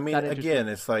own, I mean, again,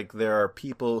 it's like there are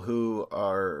people who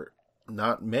are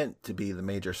not meant to be the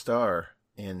major star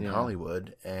in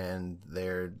Hollywood, and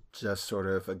they're just sort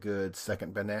of a good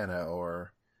second banana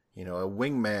or, you know, a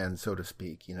wingman, so to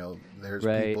speak. You know, there's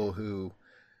people who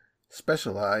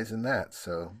specialize in that.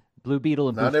 So Blue Beetle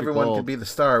and not Booster everyone Gold. can be the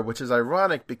star, which is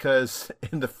ironic because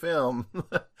in the film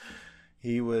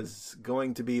he was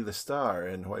going to be the star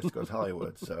in Hoist Goes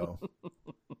Hollywood. So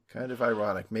kind of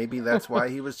ironic. Maybe that's why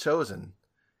he was chosen.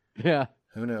 Yeah.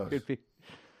 Who knows? Could be.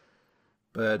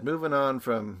 But moving on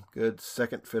from good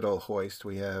second fiddle Hoist,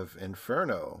 we have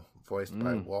Inferno, voiced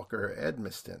by Walker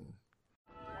Edmiston.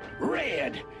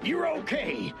 Red, you're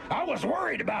okay. I was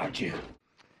worried about you.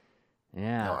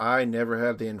 Yeah. Now, I never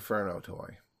had the Inferno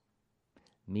toy.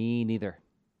 Me neither.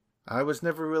 I was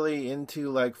never really into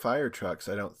like fire trucks,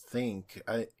 I don't think.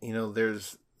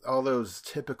 There's all those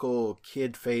typical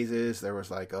kid phases. There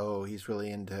was like, oh, he's really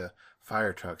into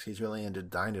fire trucks. He's really into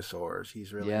dinosaurs.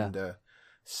 He's really into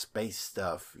space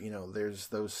stuff. You know, there's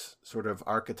those sort of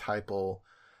archetypal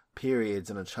periods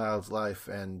in a child's life,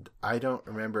 and I don't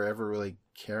remember ever really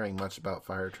caring much about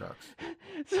fire trucks.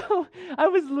 So I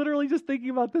was literally just thinking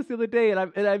about this the other day,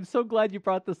 and I'm so glad you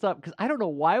brought this up because I don't know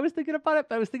why I was thinking about it,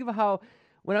 but I was thinking about how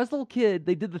when I was a little kid,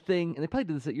 they did the thing, and they probably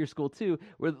did this at your school too,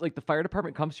 where like the fire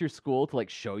department comes to your school to like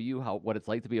show you what it's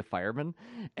like to be a fireman,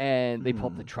 and they pull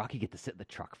up the truck. You get to sit in the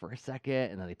truck for a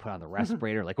second, and then they put on the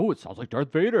respirator, like, oh, it sounds like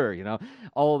Darth Vader, you know,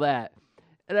 all that.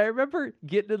 And I remember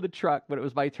getting in the truck when it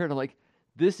was my turn. I'm like,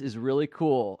 this is really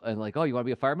cool. And like, oh, you want to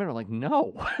be a fireman? I'm like,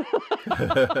 no.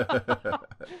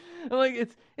 I'm like,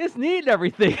 it's neat and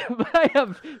everything, but I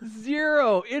have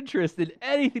zero interest in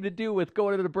anything to do with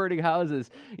going into burning houses.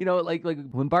 You know, like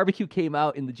when Barbecue came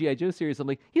out in the G.I. Joe series, I'm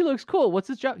like, he looks cool. What's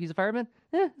his job? He's a fireman?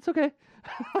 It's okay.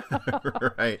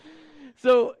 Right.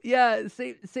 So yeah,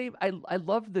 same. I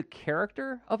love the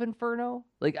character of Inferno.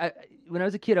 Like when I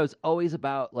was a kid, I was always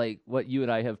about like what you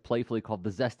and I have playfully called the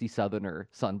zesty Southerner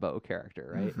Sunbow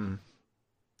character, right? Mm-hmm.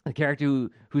 A character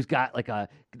who's got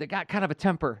they got kind of a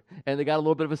temper and they got a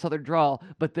little bit of a Southern drawl,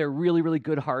 but they're really, really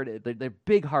good-hearted. They're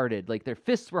big-hearted. Like their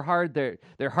fists were hard,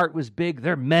 their heart was big.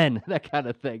 They're men, that kind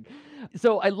of thing.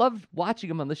 So I loved watching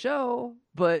them on the show,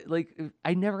 but like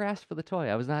I never asked for the toy.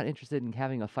 I was not interested in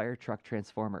having a fire truck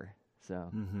transformer.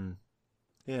 So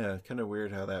yeah, kind of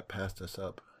weird how that passed us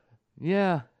up.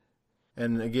 Yeah.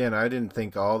 And again, I didn't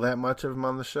think all that much of him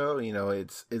on the show. You know,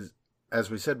 it's as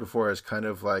we said before, it's kind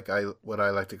of like what I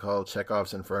like to call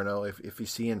Chekhov's Inferno. If you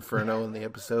see Inferno in the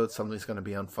episode, something's going to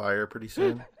be on fire pretty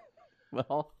soon.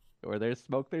 Well, where there's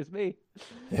smoke, there's me.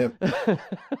 Yep.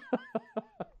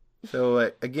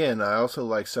 So again, I also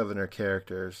like Southerner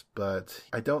characters, but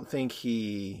I don't think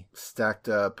he stacked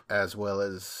up as well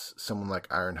as someone like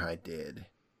Ironhide did.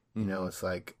 You know, it's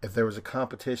like if there was a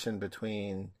competition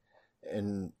between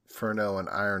Inferno and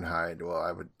Ironhide, well,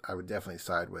 I would definitely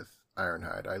side with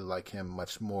Ironhide. I like him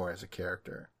much more as a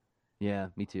character. Yeah,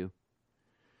 me too.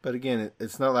 But again,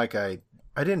 it's not like I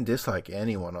didn't dislike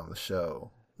anyone on the show,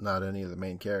 not any of the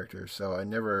main characters, so I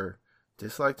never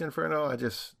disliked Inferno. I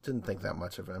just didn't think that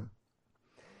much of him.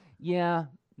 Yeah.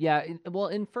 Well,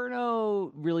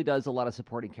 Inferno really does a lot of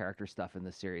supporting character stuff in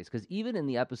this series, because even in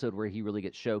the episode where he really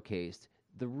gets showcased,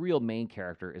 the real main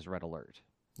character is Red Alert.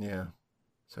 Yeah.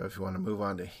 So if you want to move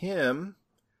on to him,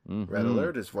 Red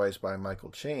Alert is voiced by Michael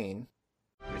Chain.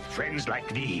 With friends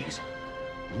like these,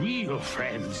 real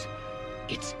friends,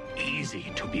 it's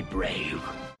easy to be brave.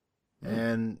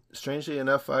 And strangely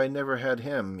enough, I never had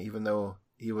him, even though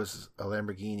he was a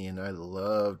Lamborghini, and I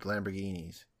loved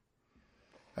Lamborghinis.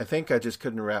 I think I just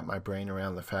couldn't wrap my brain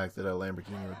around the fact that a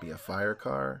Lamborghini would be a fire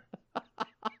car.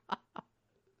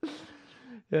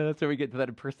 Yeah, that's where we get to that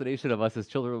impersonation of us as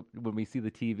children when we see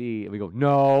the TV and we go,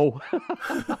 no.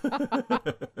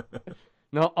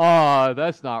 No,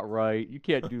 that's not right. You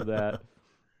can't do that.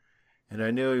 And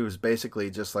I knew he was basically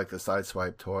just like the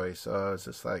Sideswipe toy, so I was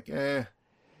just like,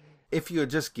 If you had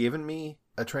just given me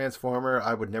a Transformer,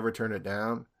 I would never turn it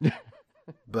down.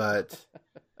 But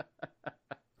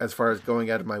as far as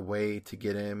going out of my way to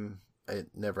get him, it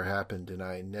never happened, and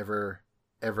I never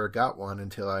ever got one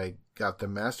until I got the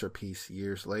Masterpiece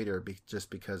years later, just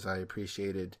because I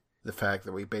appreciated the fact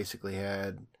that we basically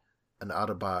had an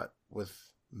Autobot with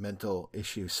mental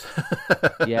issues.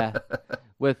 Yeah.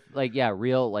 With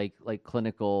real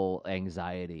clinical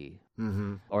anxiety,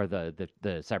 Mm-hmm. or the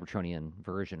Cybertronian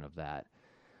version of that.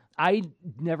 I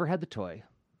never had the toy.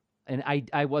 And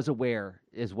I was aware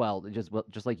as well,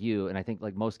 just like you, and I think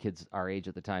like most kids our age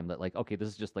at the time, that like, okay, this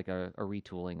is just like a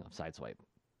retooling of Sideswipe.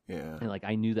 Yeah. And like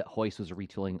I knew that Hoist was a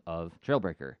retooling of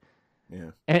Trailbreaker.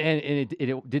 Yeah. And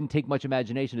it didn't take much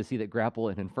imagination to see that Grapple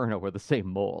and Inferno were the same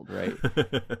mold, right?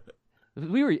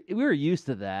 We were used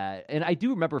to that, and I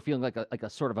do remember feeling like a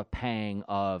sort of a pang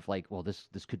of like, well, this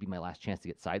could be my last chance to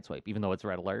get Sideswipe, even though it's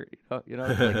Red Alert. You know,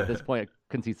 like at this point I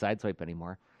couldn't see Sideswipe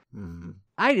anymore. Mm-hmm.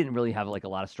 I didn't really have like a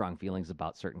lot of strong feelings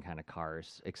about certain kind of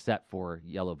cars, except for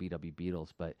yellow VW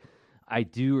Beetles. But I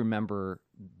do remember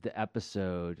the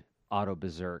episode Auto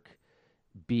Berserk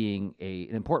being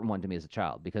an important one to me as a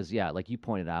child, because like you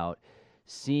pointed out,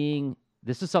 seeing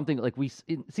this is something like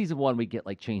in season 1 we get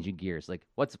like changing gears. Like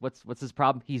what's his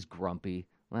problem? He's grumpy.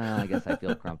 Well, I guess I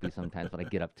feel grumpy sometimes when I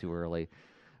get up too early.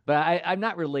 But I'm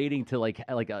not relating to like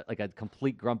a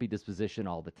complete grumpy disposition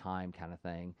all the time kind of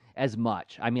thing as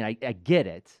much. I mean, I get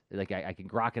it. Like I can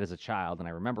grok it as a child, and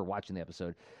I remember watching the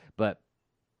episode, but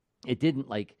it didn't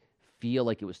like feel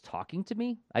like it was talking to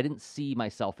me. I didn't see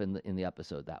myself in the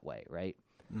episode that way, right?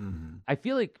 Mm-hmm. I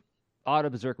feel like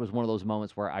Auto Berserk was one of those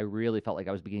moments where I really felt like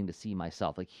I was beginning to see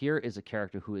myself. Like here is a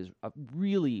character who is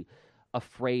really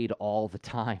afraid all the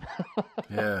time.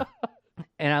 Yeah.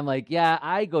 And I'm like, yeah,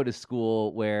 I go to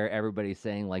school where everybody's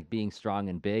saying like being strong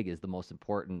and big is the most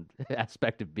important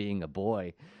aspect of being a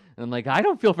boy. And I'm like, I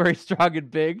don't feel very strong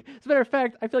and big. As a matter of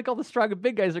fact, I feel like all the strong and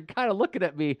big guys are kind of looking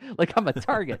at me like I'm a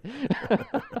target.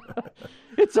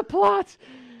 It's a plot.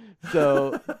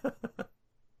 So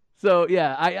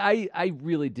yeah, I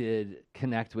really did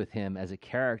connect with him as a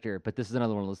character, but this is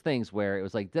another one of those things where it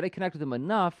was like, did I connect with him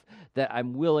enough that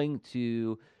I'm willing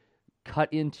to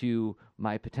cut into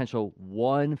my potential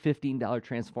 $15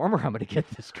 Transformer I'm going to get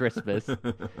this Christmas?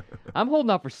 I'm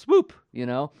holding out for Swoop, you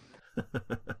know?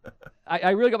 I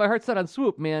really got my heart set on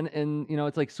Swoop, man, and you know,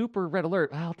 it's like Super Red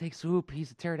Alert. I'll take Swoop. He's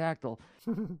a pterodactyl.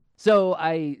 So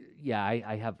I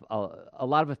have a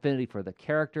lot of affinity for the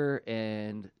character,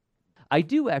 and I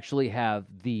do actually have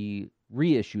the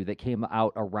reissue that came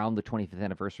out around the 25th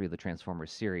anniversary of the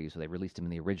Transformers series, so they released him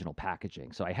in the original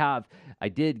packaging. So I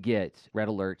did get Red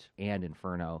Alert and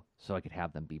Inferno, so I could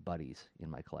have them be buddies in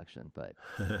my collection, but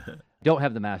don't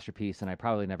have the Masterpiece, and I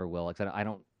probably never will, because I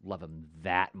don't love him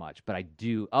that much, but I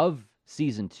do. Of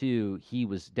season 2, he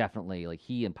was definitely, like,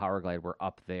 he and Powerglide were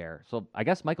up there. So I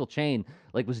guess Michael Chain,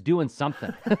 like, was doing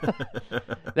something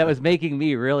that was making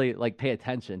me really, like, pay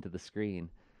attention to the screen.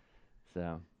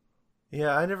 So,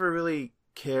 yeah, I never really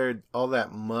cared all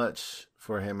that much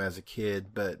for him as a kid,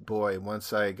 but boy,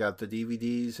 once I got the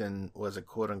DVDs and was a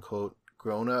quote unquote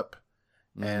grown up,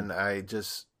 and I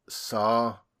just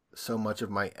saw so much of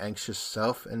my anxious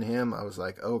self in him, I was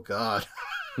like, oh God.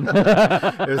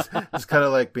 it was kind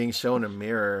of like being shown a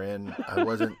mirror, and I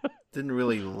didn't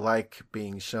really like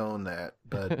being shown that,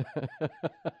 but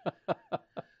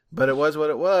it was what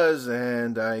it was,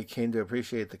 and I came to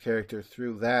appreciate the character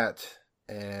through that,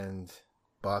 and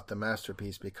bought the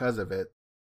Masterpiece because of it.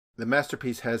 The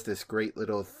Masterpiece has this great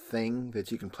little thing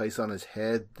that you can place on his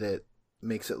head that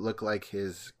makes it look like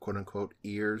his quote-unquote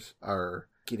ears are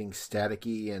getting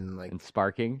staticky and like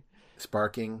sparking.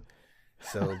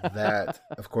 So that,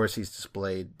 of course, he's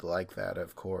displayed like that,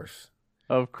 of course.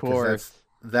 Of course.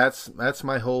 That's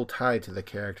my whole tie to the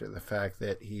character, the fact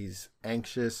that he's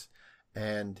anxious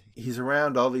and he's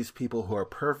around all these people who are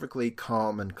perfectly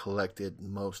calm and collected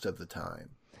most of the time.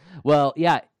 Well,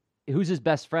 yeah. Who's his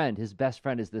best friend? His best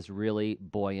friend is this really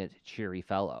buoyant, cheery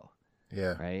fellow.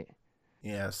 Yeah. Right?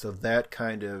 Yeah, so that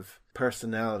kind of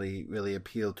personality really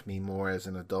appealed to me more as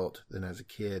an adult than as a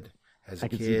kid. As a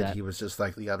kid, he was just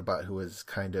like the Autobot who was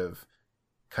kind of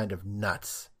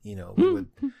nuts. You know, we would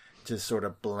just sort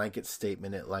of blanket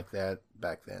statement it like that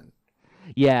back then.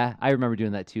 Yeah, I remember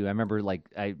doing that too. I remember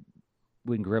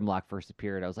when Grimlock first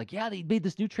appeared, I was like, yeah, they made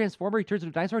this new Transformer. He turns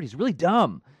into a dinosaur. He's really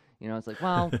dumb. You know, it's like,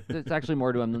 well, there's actually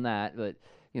more to him than that. But,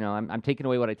 you know, I'm taking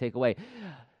away what I take away.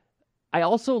 I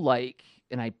also like,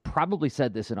 and I probably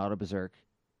said this in Auto Berserk,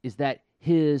 is that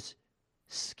his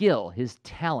skill, his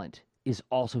talent, is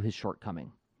also his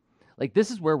shortcoming. Like,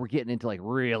 this is where we're getting into, like,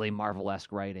 really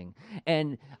Marvel-esque writing.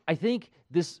 And I think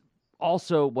this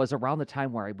also was around the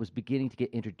time where I was beginning to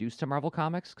get introduced to Marvel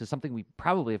Comics, because something we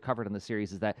probably have covered in the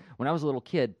series is that when I was a little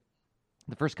kid,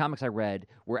 the first comics I read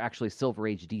were actually Silver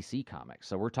Age DC comics.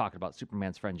 So we're talking about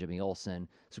Superman's friend Jimmy Olsen,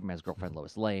 Superman's girlfriend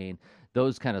Lois Lane,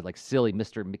 those kind of like silly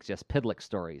Mr. Mxyzptlk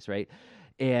stories, right?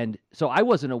 And so I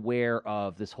wasn't aware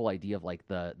of this whole idea of like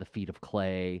the feet of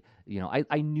clay. You know,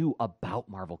 I knew about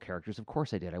Marvel characters. Of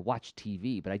course I did. I watched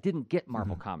TV, but I didn't get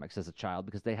Marvel comics as a child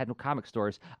because they had no comic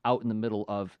stores out in the middle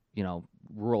of, you know,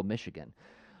 rural Michigan.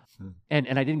 And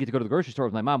I didn't get to go to the grocery store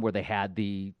with my mom where they had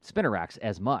the spinner racks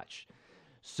as much.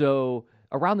 So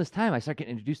around this time, I started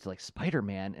getting introduced to like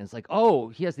Spider-Man, and it's like, oh,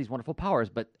 he has these wonderful powers,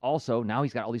 but also now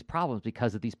he's got all these problems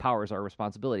because of these powers are a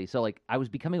responsibility. So like I was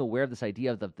becoming aware of this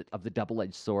idea of the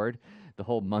double-edged sword, the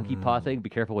whole monkey paw thing, be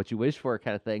careful what you wish for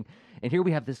kind of thing. And here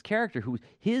we have this character who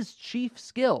his chief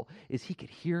skill is he could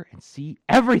hear and see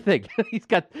everything. He's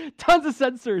got tons of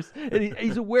sensors, and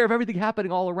he's aware of everything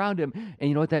happening all around him. And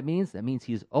you know what that means? That means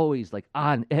he's always like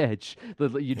on edge.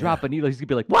 You drop a needle, he's gonna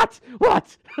be like, what?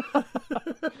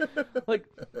 Like,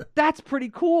 that's pretty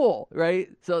cool, right?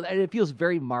 So and it feels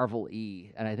very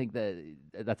Marvel-y, and I think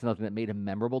that's another thing that made him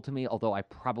memorable to me, although I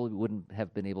probably wouldn't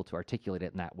have been able to articulate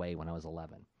it in that way when I was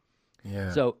 11.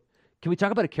 Yeah. So can we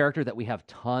talk about a character that we have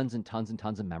tons and tons and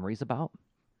tons of memories about?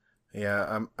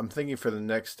 Yeah, I'm thinking for the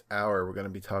next hour we're going to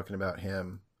be talking about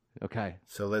him. Okay.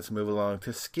 So let's move along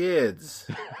to Skids.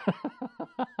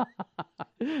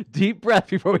 Deep breath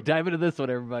before we dive into this one,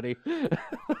 everybody.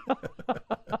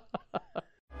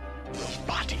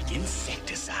 Robotic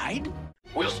insecticide?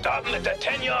 We'll start them at the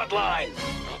 10-yard line.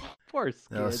 Poor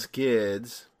Now Skid.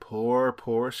 Skids,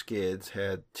 poor Skids,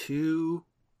 had 2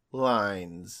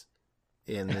 lines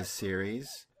in this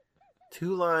series.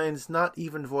 2 lines not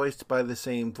even voiced by the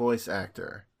same voice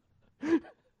actor.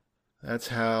 That's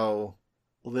how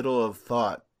little of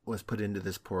thought was put into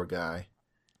this poor guy.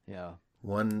 Yeah.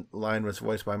 One line was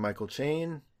voiced by Michael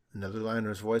Chane. Another line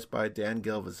was voiced by Dan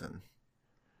Gilvezan.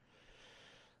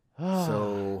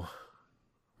 So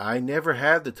I never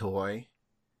had the toy.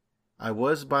 I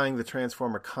was buying the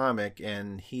Transformer comic,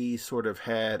 and he sort of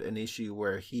had an issue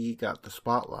where he got the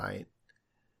spotlight.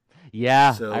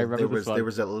 Yeah, So I remember there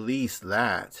was at least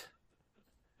that.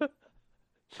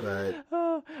 But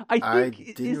I think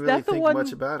didn't is really that the think one?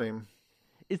 much about him.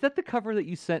 Is that the cover that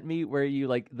you sent me where you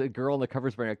like the girl on the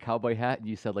cover's wearing a cowboy hat and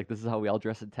you said like this is how we all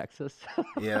dress in Texas?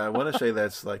 Yeah, I want to say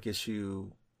that's like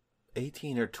issue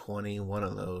 18 or 20, one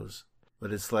of those.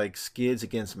 But it's like Skids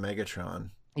against Megatron.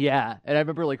 Yeah, and I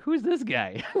remember like, who's this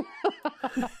guy?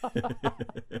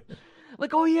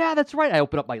 Like, oh yeah, that's right. I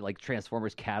open up my like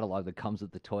Transformers catalog that comes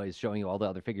with the toys, showing you all the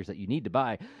other figures that you need to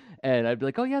buy, and I'd be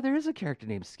like, oh yeah, there is a character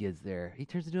named Skids there. He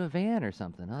turns into a van or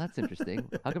something. Oh, that's interesting.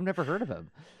 How come I've never heard of him?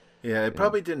 Yeah, it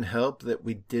probably didn't help that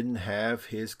we didn't have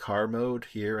his car mode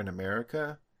here in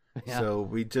America. Yeah. So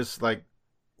we just like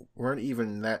weren't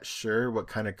even that sure what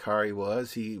kind of car he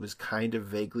was. He was kind of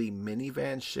vaguely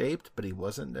minivan shaped, but he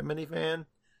wasn't a minivan.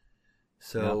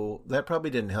 So that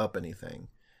probably didn't help anything.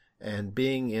 And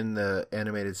being in the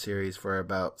animated series for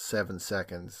about 7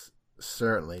 seconds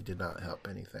certainly did not help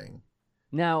anything.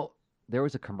 Now, there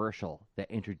was a commercial that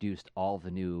introduced all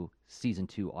the new Season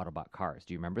 2 Autobot cars.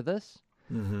 Do you remember this?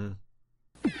 Mm-hmm.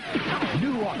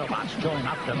 New Autobots join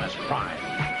Optimus Prime,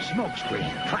 Smokescreen,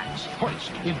 Trax,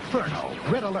 Hoist, Inferno,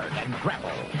 Red Alert, and Grapple.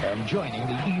 And joining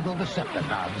the evil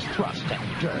Decepticons, Thrust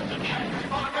and Dirge.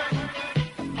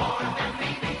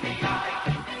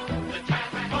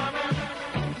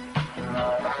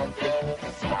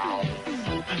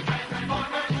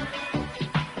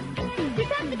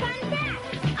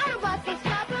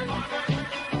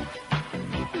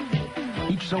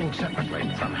 Each sold separately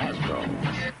from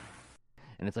Hasbro.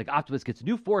 And it's like Optimus gets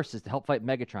new forces to help fight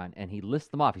Megatron, and he lists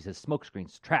them off. He says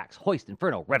Smokescreens, Trax, Hoist,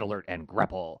 Inferno, Red Alert, and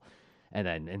Grapple. And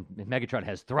then and Megatron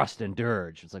has Thrust and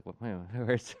Dirge. It's like, well,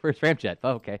 where's Ramjet?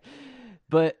 Oh, okay.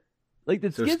 But like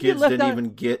the So Skids Skids left didn't out...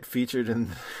 even get featured in...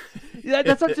 Yeah,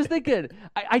 that's what I'm just thinking.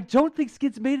 I don't think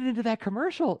Skids made it into that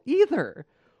commercial either.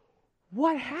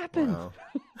 What happened? Wow.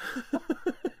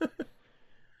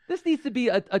 This needs to be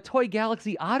a Toy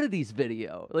Galaxy Oddities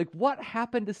video. Like, what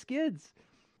happened to Skids?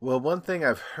 Well, one thing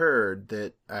I've heard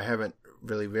that I haven't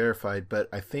really verified, but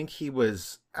I think he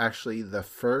was actually the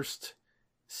first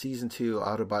Season 2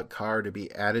 Autobot car to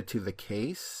be added to the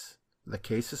case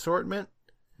assortment.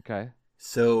 Okay.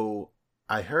 So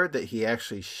I heard that he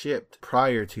actually shipped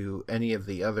prior to any of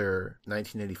the other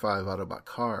 1985 Autobot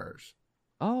cars.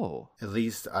 Oh. At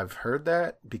least I've heard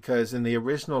that, because in the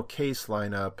original case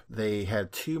lineup, they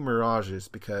had 2 Mirages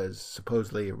because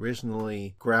supposedly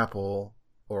originally Grapple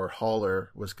or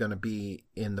Hauler was going to be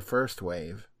in the first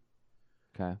wave.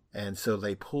 Okay. And so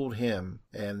they pulled him,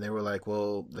 and they were like,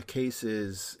 well, the case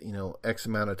is, X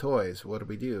amount of toys. What do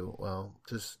we do? Well,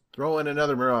 just throw in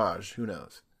another Mirage. Who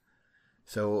knows?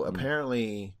 So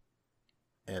apparently,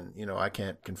 and, I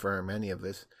can't confirm any of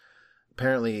this,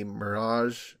 apparently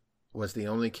Mirage was the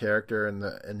only character in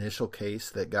the initial case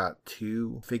that got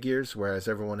 2 figures, whereas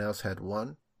everyone else had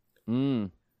 1.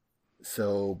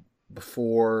 So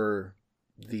before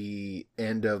the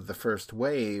end of the first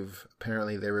wave,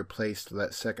 apparently they replaced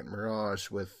that second Mirage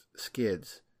with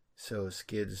Skids. So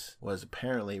Skids was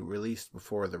apparently released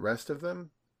before the rest of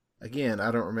them. Again,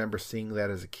 I don't remember seeing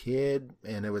that as a kid,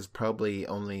 and it was probably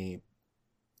only,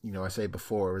 I say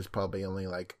before, it was probably only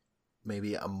like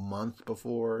maybe a month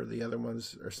before the other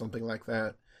ones or something like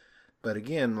that. But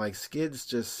again, like Skids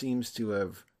just seems to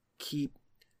have keep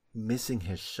missing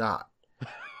his shot.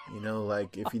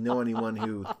 Like if you know anyone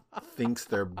who thinks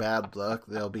they're bad luck,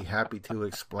 they'll be happy to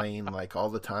explain like all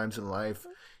the times in life,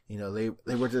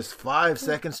 they were just 5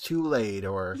 seconds too late,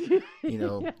 or,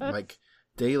 like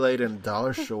day late and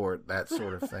dollar short, that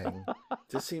sort of thing.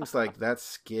 Just seems like that's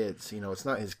Skids. It's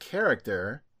not his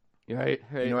character. Right.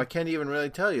 I can't even really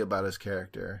tell you about his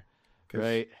character.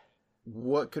 Right.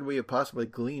 What could we have possibly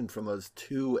gleaned from those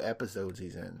 2 episodes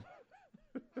he's in?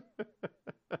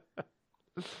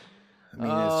 I mean,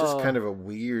 it's just kind of a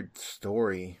weird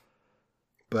story.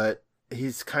 But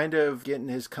he's kind of getting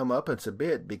his comeuppance a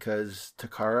bit because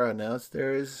Takara announced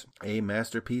there is a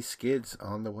Masterpiece Skids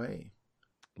on the way.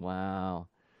 Wow.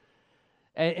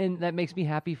 And that makes me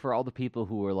happy for all the people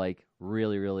who are like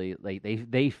really, really like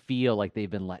they feel like they've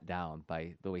been let down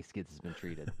by the way Skids has been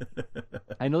treated.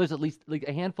 I know there's at least like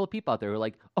a handful of people out there who are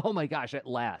like, oh my gosh, at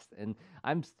last. And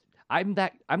I'm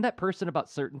that person about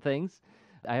certain things.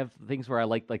 I have things where I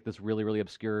like this really, really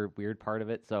obscure, weird part of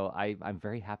it. So I'm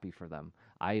very happy for them.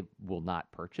 I will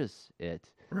not purchase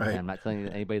it. Right. And I'm not telling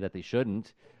anybody that they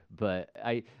shouldn't, but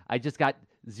I just got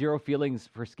zero feelings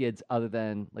for Skids other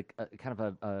than like kind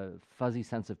of a fuzzy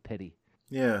sense of pity.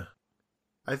 Yeah.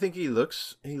 I think he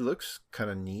looks kind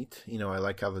of neat. I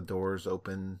like how the doors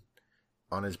open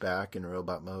on his back in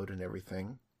robot mode and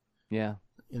everything. Yeah.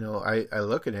 I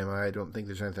look at him. I don't think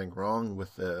there's anything wrong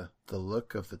with the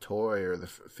look of the toy or the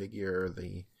figure or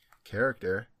the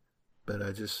character, but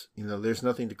I just, there's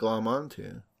nothing to glom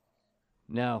onto.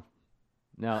 No,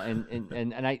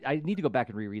 and I need to go back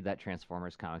and reread that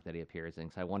Transformers comic that he appears in,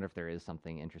 because I wonder if there is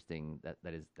something interesting that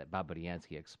Bob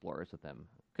Budiansky explores with him.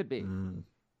 Could be.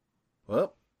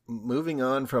 Well, moving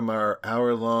on from our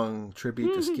hour-long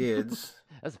tribute to Skids,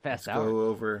 that's a fast let's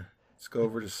hour. Let's go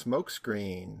over to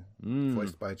Smokescreen,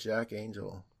 voiced by Jack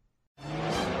Angel.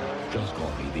 Just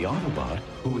call me the Autobot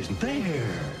who isn't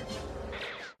there.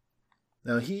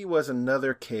 Now, he was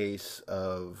another case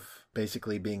of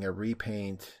basically being a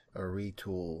repaint or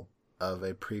retool of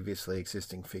a previously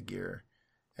existing figure.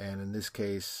 And in this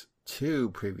case, 2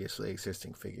 previously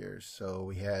existing figures. So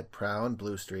we had Prowl and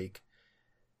Blue Streak,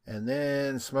 and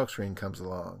then Smokescreen comes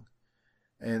along.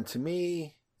 And to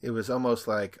me, it was almost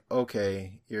like,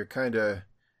 okay, you're kind of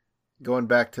going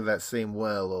back to that same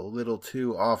well a little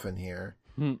too often here.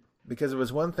 Because it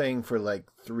was one thing for like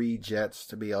 3 jets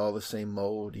to be all the same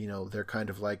mold. They're kind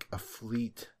of like a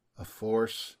fleet, a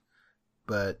force.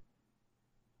 But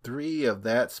 3 of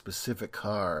that specific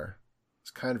car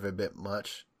is kind of a bit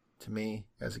much to me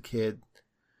as a kid.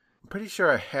 I'm pretty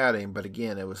sure I had him, but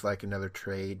again, it was like another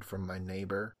trade from my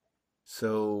neighbor.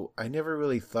 So I never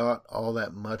really thought all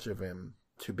that much of him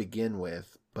to begin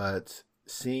with, but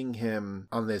seeing him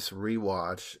on this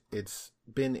rewatch, it's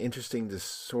been interesting to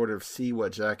sort of see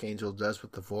what Jack Angel does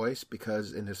with the voice,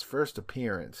 because in his first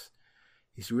appearance,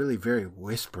 he's really very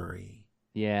whispery.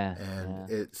 Yeah.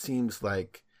 And it seems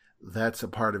like that's a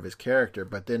part of his character,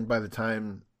 but then by the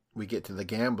time we get to the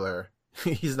Gambler,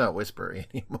 he's not whispery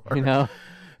anymore.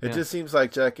 It just seems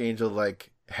like Jack Angel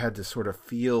had to sort of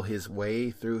feel his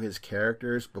way through his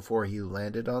characters before he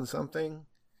landed on something.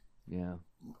 Yeah.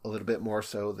 A little bit more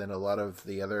so than a lot of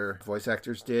the other voice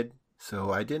actors did.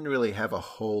 So I didn't really have a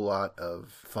whole lot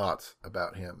of thoughts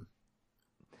about him.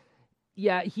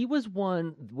 Yeah, he was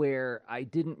one where I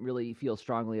didn't really feel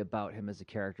strongly about him as a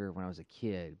character when I was a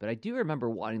kid. But I do remember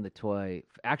wanting the toy,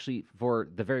 actually for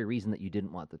the very reason that you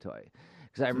didn't want the toy.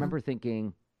 Because I remember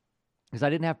thinking, because I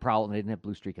didn't have Prowl and I didn't have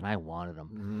Blue Streak, and I wanted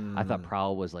him. I thought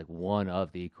Prowl was like one of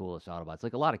the coolest Autobots.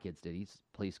 Like a lot of kids did. He's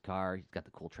a police car. He's got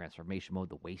the cool transformation mode.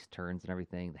 The waist turns and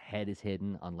everything. The head is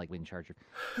hidden, unlike Wind Charger.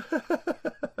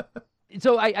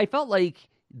 So I felt like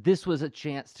this was a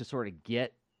chance to sort of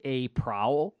get a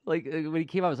Prowl. Like when he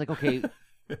came out, I was like, okay.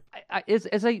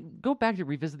 As I go back to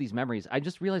revisit these memories, I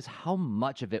just realized how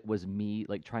much of it was me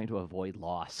like trying to avoid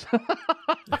loss.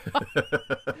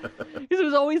 Because it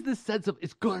always this sense of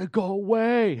it's gonna go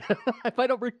away. If I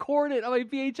don't record it on my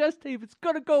VHS tape, it's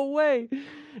gonna go away,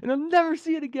 and I'll never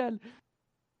see it again.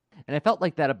 And I felt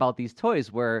like that about these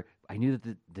toys, where I knew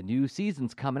that the new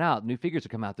season's coming out, new figures are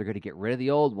coming out. They're going to get rid of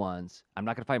the old ones. I'm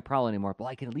not going to find Prowl anymore, but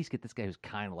I can at least get this guy who's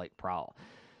kind of like Prowl.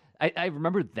 I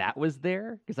remember that was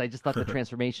there because I just thought the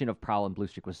transformation of Prowl and Blue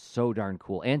Streak was so darn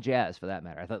cool, and Jazz for that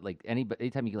matter. I thought like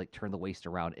anytime you like turn the waist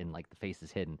around and like the face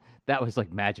is hidden, that was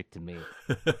like magic to me.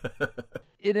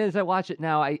 And as I watch it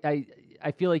now, I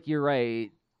feel like you're right.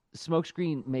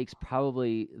 Smokescreen makes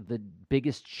probably the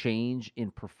biggest change in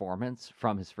performance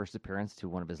from his first appearance to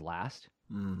one of his last.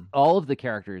 All of the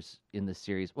characters in this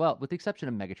series, well, with the exception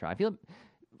of Megatron, I feel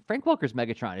Frank Welker's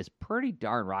Megatron is pretty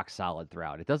darn rock solid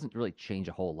throughout. It doesn't really change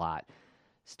a whole lot.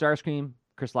 Starscream,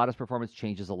 Chris Latta's performance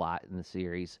changes a lot in the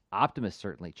series. Optimus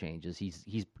certainly changes.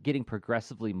 He's getting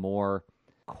progressively more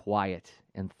quiet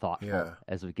and thoughtful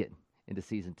as we get into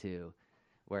season 2.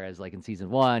 Whereas, like, in season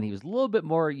 1, he was a little bit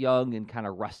more young and kind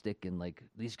of rustic and, like,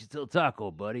 at least you can still talk,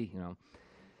 old buddy, you know.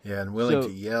 Yeah, and willing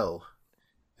to yell.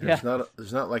 There's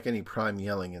not like any Prime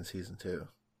yelling in season 2.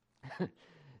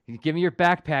 Give me your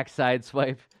backpack,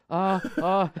 Sideswipe. My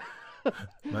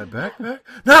backpack?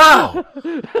 No!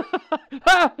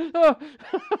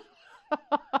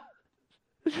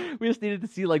 We just needed to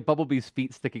see, like, Bumblebee's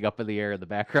feet sticking up in the air in the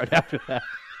background after that.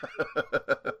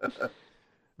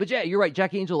 But yeah, you're right.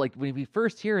 Jack Angel, like when we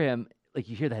first hear him, like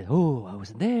you hear that, oh, I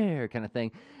wasn't there kind of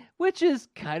thing, which is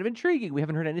kind of intriguing. We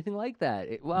haven't heard anything like that.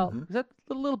 That's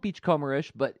a little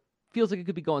Beachcomber-ish, but feels like it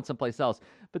could be going someplace else.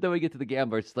 But then we get to the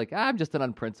Gambler, it's like, I'm just an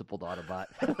unprincipled Autobot.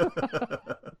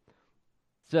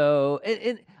 So,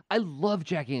 and I love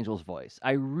Jack Angel's voice.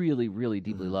 I really, really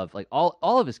deeply love like all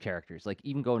of his characters. Like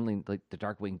even going like the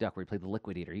Darkwing Duck where he played the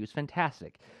Liquidator, he was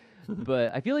fantastic.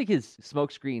 But I feel like his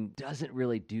Smokescreen doesn't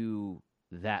really do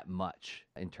that much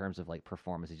in terms of like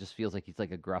performance. He just feels like he's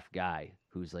like a gruff guy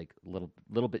who's like a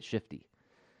little bit shifty.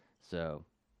 So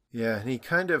yeah, and he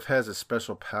kind of has a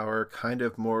special power, kind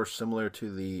of more similar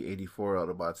to the 84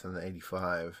 Autobots than the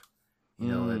 85. You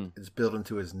know, it's built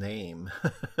into his name.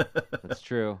 That's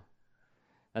true.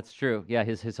 That's true. Yeah,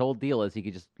 his whole deal is he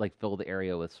could just like fill the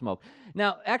area with smoke.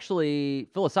 Now, actually,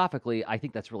 philosophically, I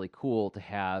think that's really cool to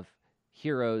have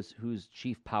heroes whose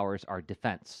chief powers are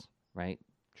defense, right?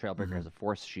 Trailbreaker has a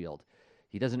force shield.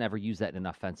 He doesn't ever use that in an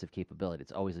offensive capability.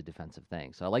 It's always a defensive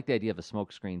thing. So I like the idea of a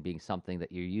Smokescreen being something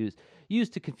that you use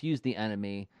to confuse the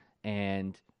enemy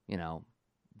and, you know,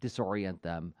 disorient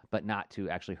them, but not to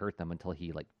actually hurt them until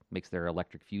he like makes their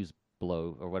electric fuse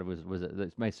blow or what was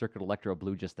it? My Circuit Electro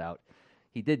blew just out.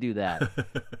 He did do that.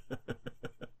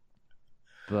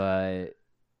 But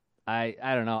I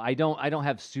don't know. I don't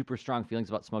have super strong feelings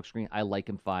about Smokescreen. I like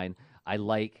him fine. I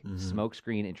like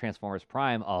Smokescreen in Transformers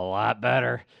Prime a lot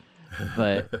better.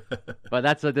 But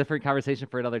that's a different conversation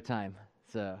for another time.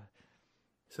 So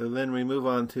then we move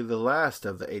on to the last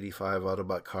of the 85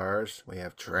 Autobot cars. We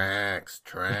have Trax.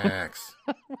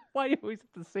 Why do you always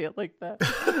have to say it like that?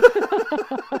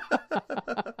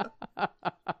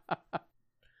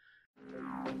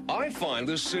 I find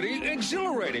this city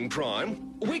exhilarating,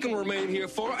 Prime. We can remain here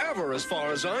forever as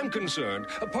far as I'm concerned.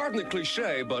 Pardon the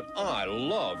cliche, but I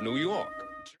love New York.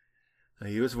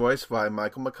 He was voiced by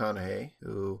Michael McConaughey,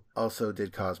 who also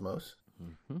did Cosmos.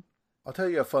 I'll tell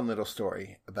you a fun little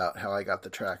story about how I got the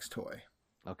Trax toy.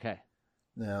 Okay.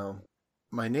 Now,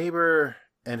 my neighbor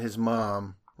and his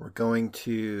mom were going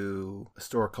to a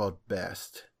store called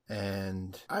Best.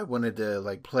 And I wanted to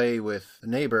like play with the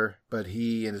neighbor, but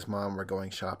he and his mom were going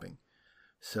shopping.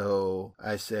 So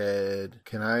I said,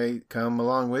 can I come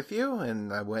along with you?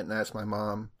 And I went and asked my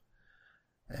mom.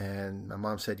 And my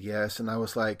mom said yes. And I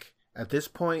was like, at this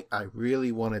point, I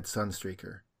really wanted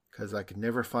Sunstreaker because I could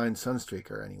never find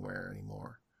Sunstreaker anywhere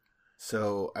anymore.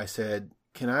 So I said,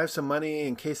 can I have some money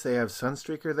in case they have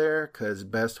Sunstreaker there? Because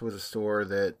Best was a store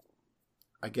that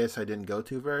I guess I didn't go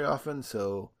to very often.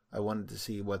 So I wanted to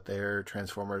see what their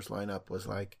Transformers lineup was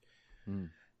like.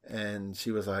 And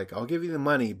she was like, I'll give you the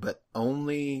money, but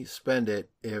only spend it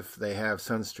if they have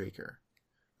Sunstreaker.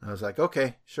 And I was like,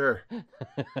 okay, sure.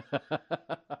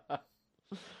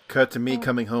 Cut to me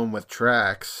coming home with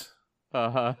Trax.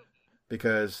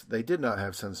 Because they did not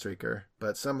have Sunstreaker,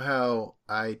 but somehow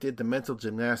I did the mental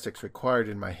gymnastics required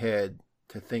in my head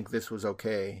to think this was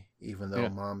okay, even though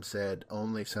Mom said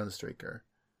only Sunstreaker.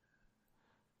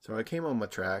 So I came home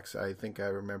with Trax. I think I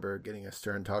remember getting a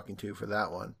stern talking to for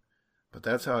that one. But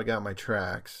that's how I got my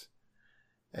Trax.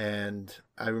 And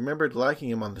I remembered liking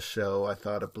him on the show. I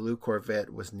thought a blue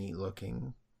Corvette was neat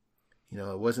looking. You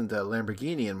know, it wasn't a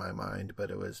Lamborghini in my mind, but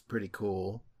it was pretty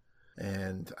cool.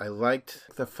 And I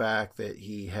liked the fact that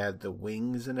he had the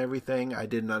wings and everything. I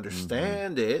didn't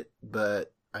understand it,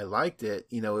 but I liked it.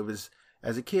 You know, it was,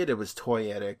 as a kid, it was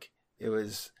toyetic. It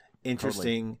was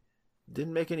interesting. Totally.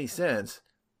 Didn't make any sense,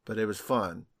 but it was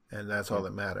fun. And that's all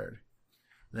that mattered.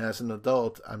 And as an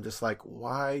adult, I'm just like,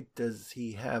 why does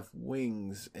he have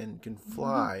wings and can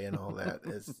fly and all that?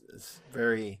 It's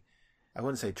very, I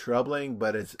wouldn't say troubling,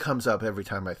 but it comes up every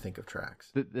time I think of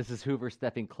Trax. This is Hoover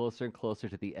stepping closer and closer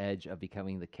to the edge of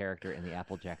becoming the character in the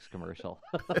Apple Jacks commercial.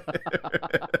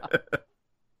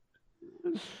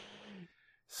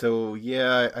 So,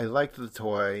 yeah, I liked the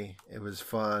toy. It was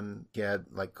fun. He had,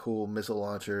 like, cool missile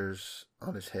launchers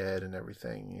on his head and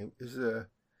everything. It was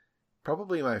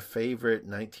probably my favorite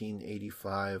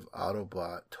 1985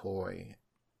 Autobot toy.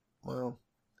 Well,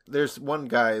 there's one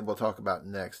guy we'll talk about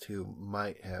next who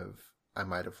I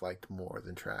might have liked more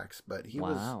than Trax, but he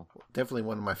was definitely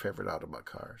one of my favorite Autobot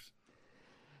cars.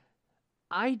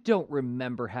 I don't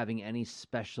remember having any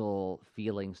special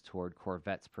feelings toward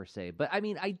Corvettes per se, but I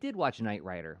mean, I did watch Knight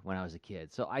Rider when I was a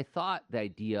kid, so I thought the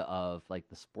idea of like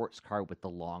the sports car with the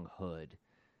long hood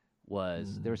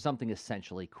there was something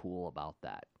essentially cool about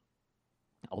that.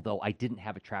 Although I didn't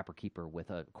have a Trapper Keeper with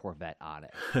a Corvette on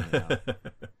it. You know?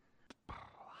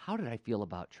 How did I feel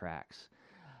about Trax?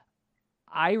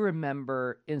 I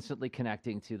remember instantly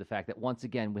connecting to the fact that, once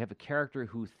again, we have a character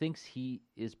who thinks he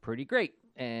is pretty great.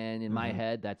 And in my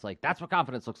head, that's what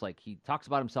confidence looks like. He talks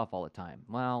about himself all the time.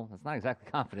 Well, that's not exactly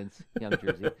confidence, Young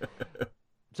Jersey.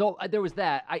 So there was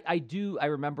that. I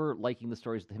remember liking the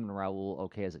stories with him and Raul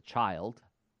okay as a child.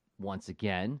 Once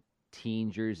again,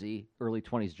 teen Jersey, early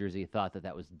 20s Jersey thought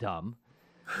that was dumb.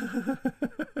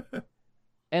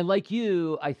 And like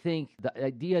you, I think the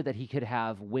idea that he could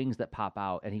have wings that pop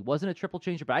out, and he wasn't a triple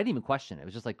changer, but I didn't even question it. It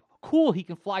was just like, cool, he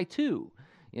can fly too,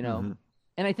 you know? Mm-hmm.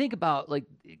 And I think about, like,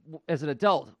 as an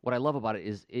adult, what I love about it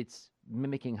is it's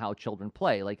mimicking how children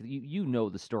play. Like, you know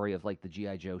the story of, like, the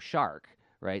G.I. Joe Shark,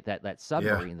 right? That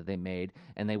submarine that they made,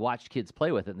 and they watched kids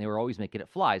play with it, and they were always making it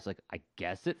fly. It's like, I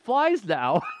guess it flies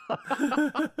now.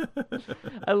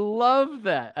 I love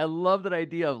that. I love that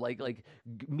idea of, like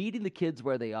meeting the kids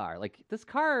where they are. Like, this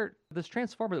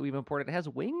Transformer that we've imported, it has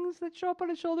wings that show up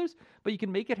on its shoulders, but you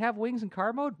can make it have wings in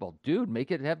car mode? Well, dude,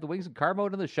 make it have the wings in car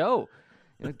mode in the show.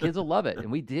 You know, kids will love it,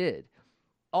 and we did.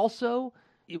 Also,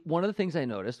 one of the things I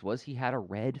noticed was he had a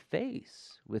red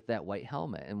face with that white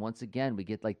helmet. And once again, we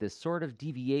get like this sort of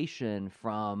deviation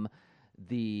from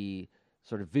the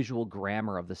sort of visual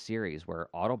grammar of the series, where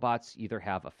Autobots either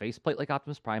have a faceplate like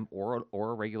Optimus Prime or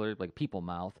a regular like people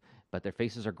mouth, but their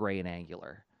faces are gray and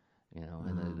angular, you know,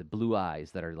 and the blue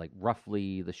eyes that are like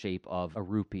roughly the shape of a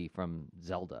rupee from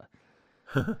Zelda.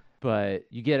 But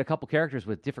you get a couple characters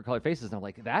with different colored faces, and I'm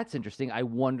like, that's interesting. I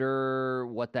wonder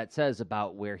what that says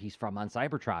about where he's from on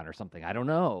Cybertron or something. I don't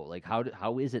know. Like,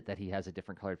 how is it that he has a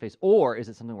different colored face? Or is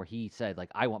it something where he said,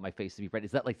 like, I want my face to be red?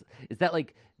 Is that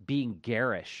like being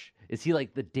garish? Is he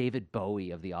like the David Bowie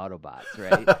of the Autobots,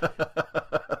 right?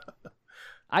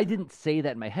 I didn't say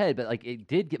that in my head, but like it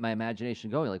did get my imagination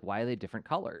going. Like, why are they different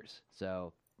colors?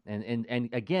 So... And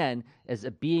again, as a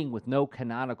being with no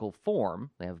canonical form,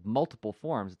 they have multiple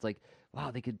forms. It's like, wow,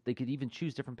 they could even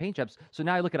choose different paint jobs. So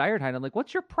now I look at Ironhide, and I'm like,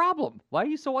 what's your problem? Why are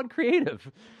you so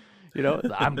uncreative? You know,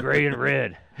 I'm gray and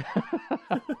red.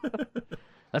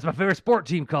 That's my favorite sport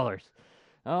team colors.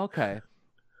 Okay.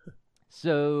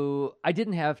 So I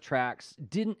didn't have Trax,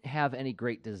 didn't have any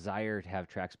great desire to have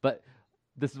Trax, but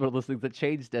this is one of those things that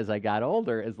changed as I got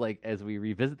older, as we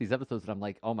revisit these episodes, and I'm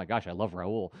like, oh my gosh, I love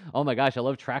Raul. Oh my gosh, I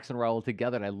love Trax and Raul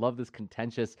together, and I love this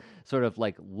contentious sort of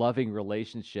like loving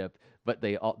relationship, but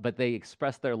they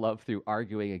express their love through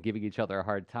arguing and giving each other a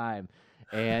hard time.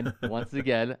 And once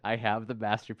again, I have the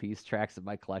masterpiece Trax in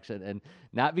my collection, and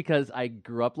not because I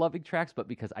grew up loving Trax, but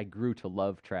because I grew to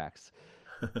love Trax.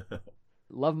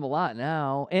 Love him a lot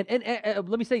now. And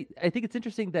let me say, I think it's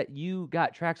interesting that you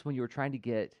got Trax when you were trying to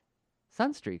get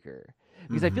Sunstreaker,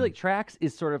 because I feel like Trax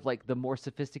is sort of like the more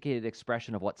sophisticated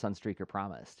expression of what Sunstreaker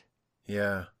promised.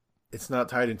 Yeah, it's not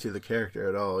tied into the character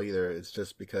at all either. It's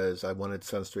just because I wanted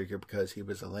Sunstreaker because he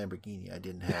was a Lamborghini I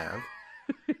didn't have.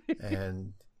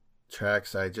 And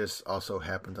Trax, I just also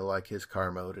happened to like his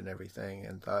car mode and everything,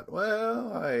 and thought,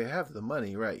 well, I have the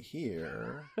money right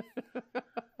here.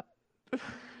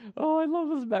 Oh, I love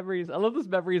those memories. I love those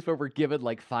memories where we're given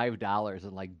like $5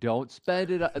 and like, don't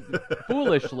spend it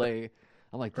foolishly.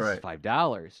 I'm like, this is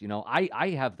 $5. You know, I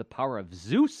have the power of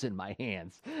Zeus in my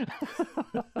hands.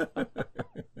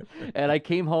 And I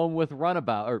came home with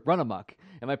Runamuck.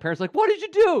 And my parents were like, what did you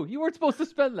do? You weren't supposed to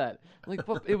spend that. I'm like,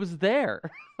 but it was there.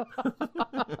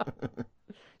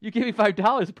 You give me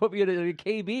 $5 to put me in a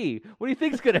KB. What do you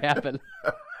think's going to happen?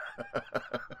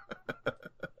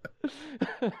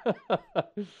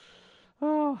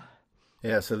 Oh.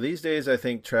 Yeah, so these days I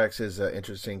think Trax is an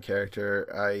interesting character.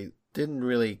 I didn't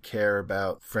really care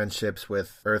about friendships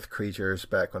with Earth creatures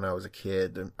back when I was a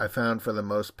kid. And I found for the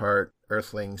most part,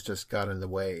 Earthlings just got in the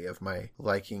way of my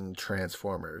liking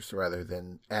Transformers rather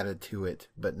than added to it.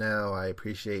 But now I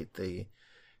appreciate the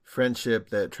friendship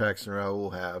that Trax and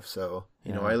Raoul have. So,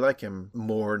 you know, I like him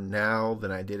more now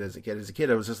than I did as a kid. As a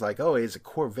kid, I was just like, oh, he's a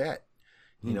Corvette.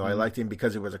 You know, I liked him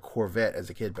because it was a Corvette as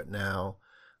a kid, but now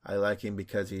I like him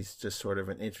because he's just sort of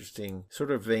an interesting,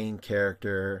 sort of vain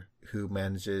character who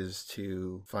manages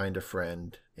to find a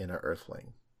friend in an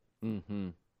Earthling. Mm-hmm.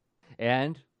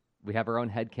 And we have our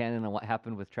own headcanon on what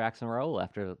happened with Trax and Raoul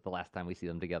after the last time we see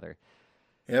them together.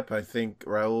 Yep, I think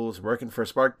Raoul's working for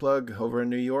Sparkplug over in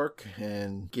New York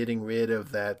and getting rid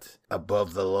of that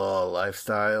above-the-law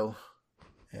lifestyle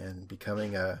and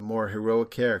becoming a more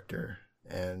heroic character.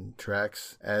 And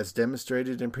Trax, as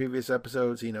demonstrated in previous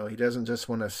episodes, you know, he doesn't just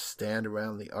want to stand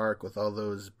around the Ark with all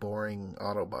those boring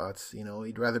Autobots. You know,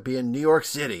 he'd rather be in New York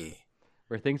City.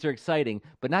 Where things are exciting,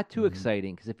 but not too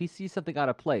exciting, because if he sees something out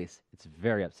of place, it's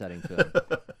very upsetting to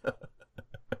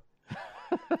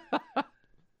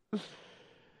him.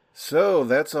 So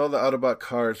that's all the Autobot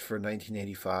cars for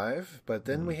 1985. But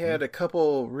then we had a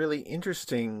couple really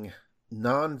interesting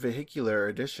non-vehicular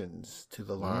additions to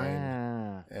the line.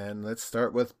 Yeah. And let's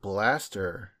start with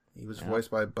Blaster. He was voiced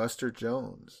by Buster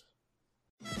Jones.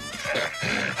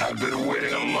 I've been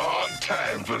waiting a long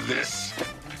time for this.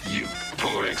 You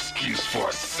poor excuse for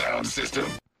a sound system.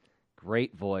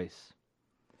 Great voice.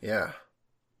 Yeah.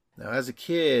 Now, as a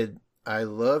kid, I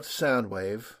loved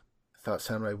Soundwave. I thought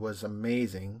Soundwave was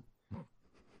amazing.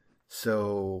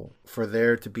 So, for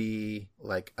there to be,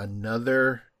 like,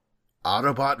 another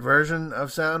Autobot version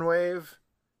of Soundwave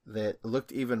that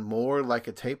looked even more like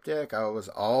a tape deck, I was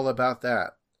all about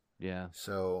that. Yeah.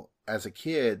 So, as a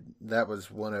kid, that was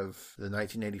one of the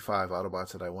 1985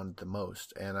 Autobots that I wanted the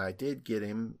most. And I did get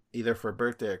him either for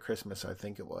birthday or Christmas, I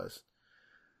think it was.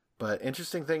 But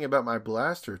interesting thing about my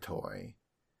Blaster toy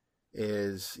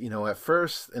is, you know, at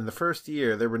first, in the first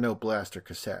year, there were no Blaster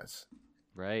cassettes.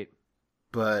 Right.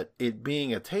 But it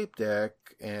being a tape deck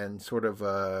and sort of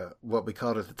what we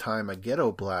called at the time a ghetto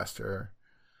blaster,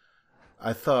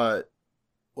 I thought,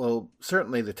 well,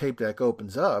 certainly the tape deck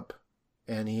opens up,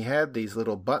 and he had these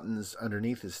little buttons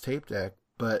underneath his tape deck,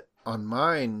 but on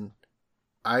mine,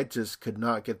 I just could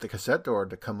not get the cassette door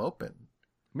to come open.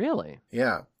 Really?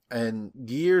 Yeah. And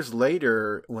years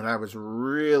later, when I was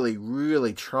really,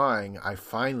 really trying, I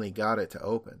finally got it to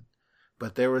open.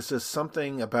 But there was just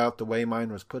something about the way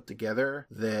mine was put together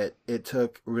that it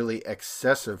took really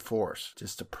excessive force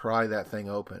just to pry that thing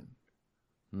open.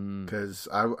 Because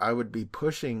I would be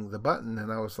pushing the button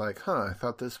and I was like, I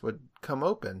thought this would come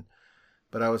open.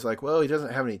 But I was like, well, he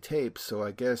doesn't have any tapes, so I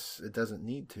guess it doesn't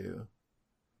need to.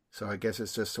 So I guess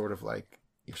it's just sort of like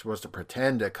you're supposed to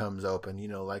pretend it comes open, you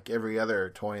know, like every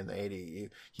other toy in the 80s.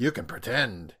 You can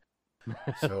pretend.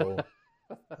 So...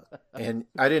 And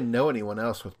I didn't know anyone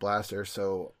else with Blaster,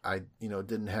 so I, you know,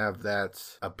 didn't have that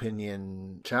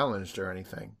opinion challenged or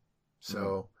anything.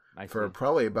 So for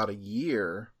probably about a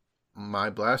year, my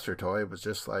Blaster toy was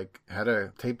just like, had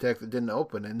a tape deck that didn't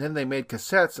open. And then they made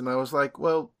cassettes, and I was like,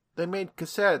 well, they made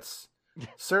cassettes.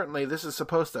 Certainly this is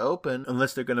supposed to open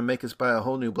unless they're going to make us buy a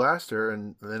whole new Blaster.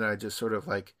 And then I just sort of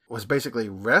like was basically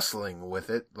wrestling with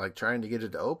it, like trying to get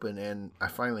it to open, and I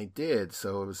finally did.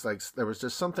 So it was like there was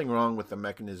just something wrong with the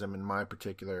mechanism in my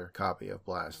particular copy of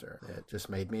Blaster. It just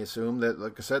made me assume that the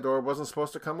cassette door wasn't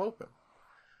supposed to come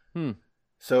open.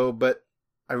 So, but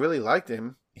I really liked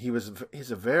him.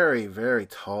 He's a very, very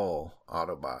tall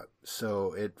Autobot.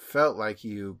 So it felt like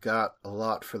you got a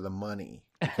lot for the money.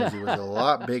 Because he was a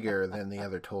lot bigger than the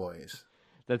other toys.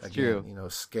 That's true. You know,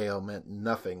 scale meant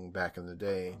nothing back in the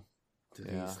day to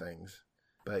these things.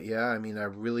 But yeah, I mean, I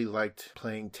really liked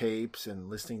playing tapes and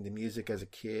listening to music as a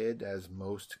kid, as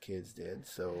most kids did.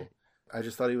 So I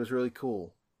just thought he was really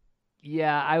cool.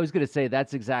 Yeah, I was going to say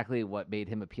that's exactly what made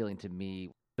him appealing to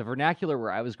me. The vernacular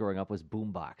where I was growing up was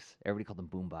boombox. Everybody called them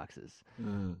boomboxes.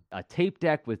 A tape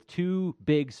deck with two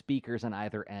big speakers on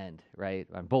either end, right?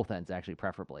 On both ends, actually,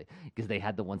 preferably, because they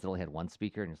had the ones that only had one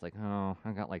speaker, and it's like, oh,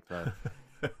 I got like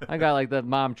the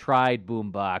Mom Tried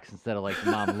boombox instead of like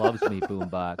Mom Loves Me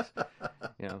boombox.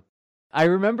 You know, I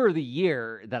remember the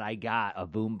year that I got a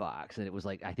boombox, and it was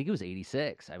like, I think it was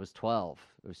 '86. I was 12.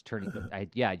 It was turning.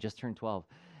 I just turned 12,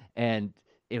 and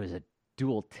it was a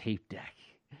dual tape deck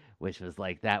which was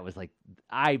like,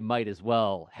 I might as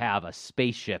well have a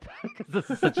spaceship because this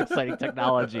is such exciting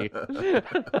technology.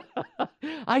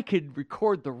 I could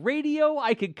record the radio.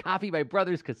 I could copy my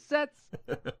brother's cassettes.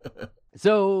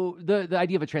 So the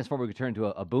idea of a transformer could turn into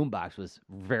a boombox was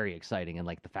very exciting, and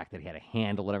like the fact that he had a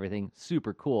handle and everything,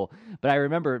 super cool. But I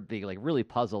remember being like really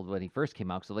puzzled when he first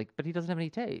came out. So like, but he doesn't have any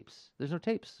tapes. There's no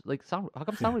tapes. Like, how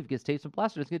come Soundwave gets tapes and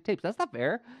Blaster doesn't get tapes? That's not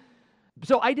fair.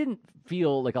 So I didn't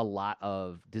feel like a lot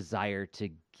of desire to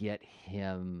get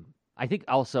him. I think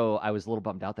also I was a little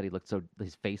bummed out that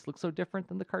his face looked so different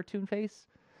than the cartoon face.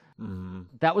 Mm-hmm.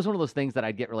 That was one of those things that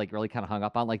I'd get really kind of hung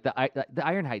up on, like the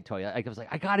Ironhide toy. I was like,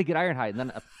 I got to get Ironhide, and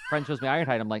then a friend shows me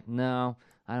Ironhide. I'm like, no,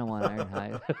 I don't want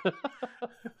Ironhide.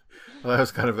 Well, that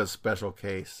was kind of a special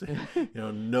case.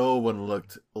 No one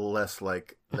looked less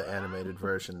like the animated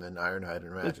version than Ironhide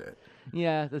and Ratchet.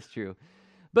 Yeah, that's true.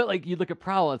 But like you look at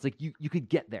Prowl, it's like you could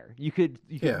get there. You could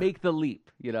make the leap,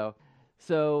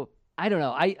 So I don't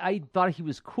know. I thought he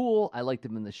was cool. I liked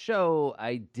him in the show.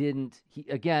 I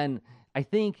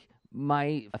think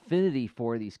my affinity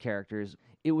for these characters,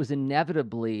 it was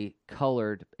inevitably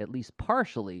colored, at least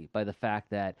partially, by the fact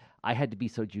that I had to be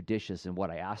so judicious in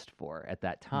what I asked for at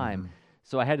that time. Mm-hmm.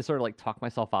 So I had to sort of like talk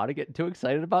myself out of getting too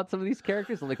excited about some of these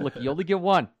characters. I'm like, look, you only get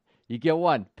one. You get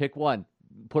one. Pick one.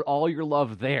 Put all your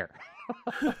love there.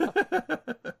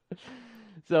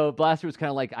 So Blaster was kind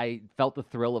of like, I felt the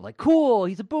thrill of like, cool,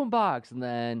 he's a boombox. And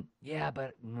then, yeah,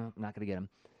 but no, I'm not going to get him.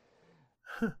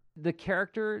 The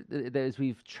character, as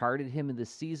we've charted him in this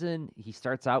season, he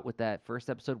starts out with that first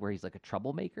episode where he's like a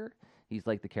troublemaker. He's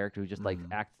like the character who just like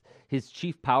acts. His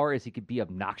chief power is he could be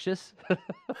obnoxious.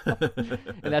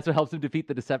 And that's what helps him defeat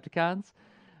the Decepticons.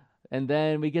 And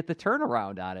then we get the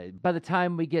turnaround on it. By the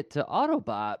time we get to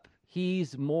Autobot,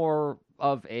 he's more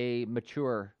of a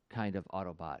mature kind of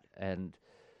Autobot. And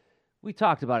we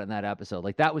talked about it in that episode.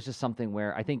 Like, that was just something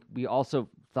where I think we also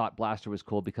thought Blaster was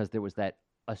cool because there was that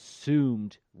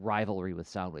assumed rivalry with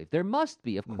Soundwave. There must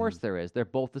be. Of course there is. They're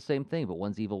both the same thing, but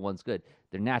one's evil, one's good.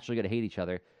 They're naturally going to hate each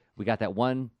other. We got that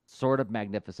one sort of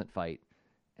magnificent fight.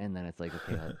 And then it's like,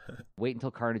 okay, wait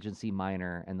until Carnage and C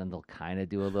Minor, and then they'll kind of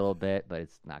do a little bit, but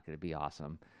it's not going to be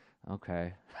awesome.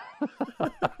 Okay.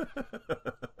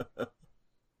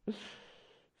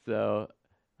 So,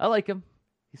 I like him.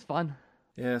 He's fun.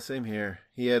 Yeah, same here.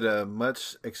 He had a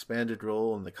much expanded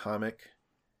role in the comic.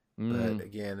 But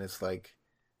again, it's like,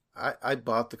 I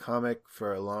bought the comic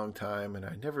for a long time, and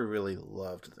I never really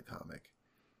loved the comic.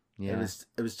 Yeah.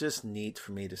 It was just neat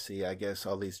for me to see, I guess,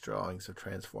 all these drawings of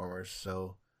Transformers.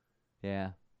 So,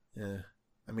 yeah.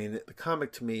 I mean, the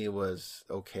comic to me was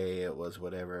okay. It was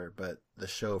whatever, but the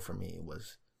show for me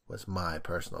was my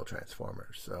personal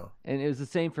Transformers. So, and it was the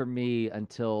same for me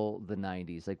until the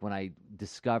 90s, like when I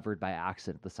discovered by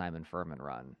accident the Simon Furman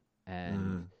run,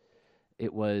 and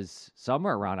it was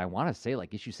somewhere around, I want to say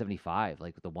like issue 75,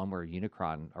 like the one where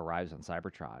Unicron arrives on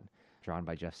Cybertron, drawn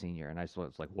by Jeff Sr. And I was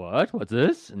like, what's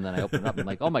this? And then I opened it up and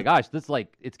like, oh my gosh, this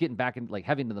like, it's getting back in like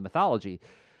heavy into the mythology.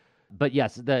 But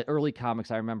yes, the early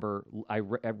comics, I remember I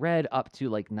read up to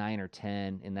like 9 or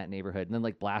 10 in that neighborhood. And then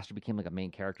like Blaster became like a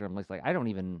main character. I'm like,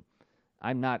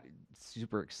 I'm not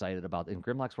super excited about it. And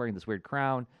Grimlock's wearing this weird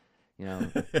crown,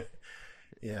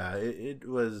 Yeah, it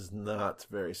was not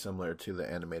very similar to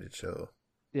the animated show.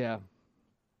 Yeah.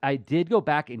 I did go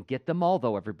back and get them all,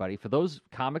 though, everybody. For those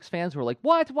comics fans who are like,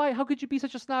 what? Why? How could you be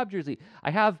such a snob, Jersey? I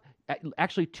have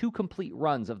actually 2 complete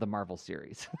runs of the Marvel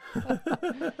series.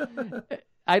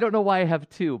 I don't know why I have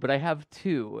 2, but I have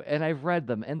 2, and I've read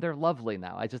them, and they're lovely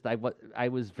now. I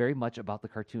was very much about the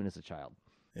cartoon as a child.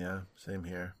 Yeah, same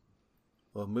here.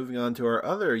 Well, moving on to our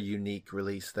other unique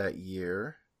release that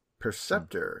year,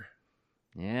 Perceptor.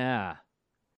 Yeah.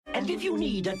 And if you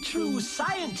need a true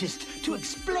scientist to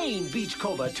explain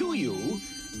Beachcomber to you,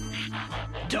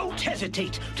 don't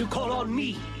hesitate to call on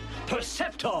me,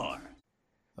 Perceptor.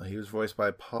 Well, he was voiced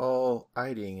by Paul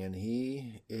Eiding, and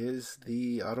he is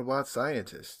the Autobot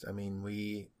scientist. I mean,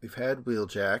 we've had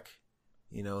Wheeljack.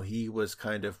 He was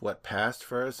kind of what passed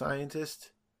for a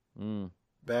scientist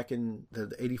back in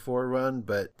the 84 run,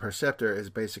 but Perceptor is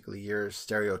basically your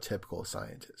stereotypical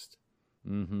scientist.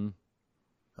 Mm-hmm.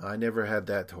 I never had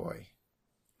that toy.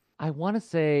 I want to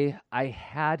say I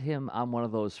had him on one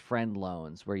of those friend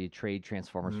loans where you trade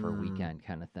Transformers for a weekend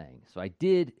kind of thing. So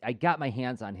I got my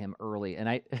hands on him early,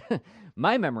 and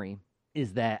my memory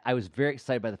is that I was very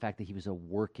excited by the fact that he was a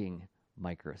working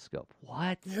microscope.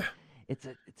 What? Yeah. It's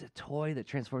a toy that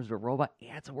transforms into a robot,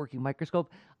 and it's a working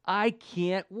microscope. I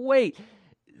can't wait.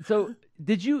 So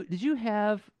did you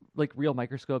have like real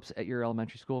microscopes at your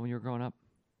elementary school when you were growing up?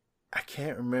 I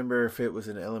can't remember if it was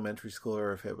in elementary school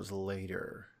or if it was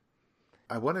later.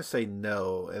 I want to say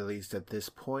no, at least at this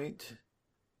point,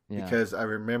 Yeah. because I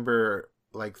remember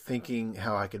like thinking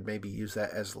how I could maybe use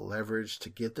that as leverage to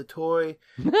get the toy,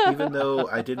 even though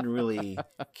I didn't really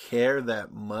care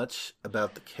that much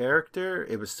about the character.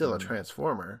 It was still a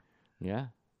Transformer. Yeah.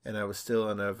 And I was still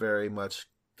in a very much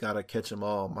gotta catch 'em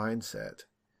all mindset.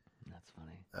 That's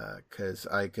funny. Because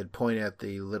I could point at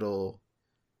the little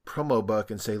promo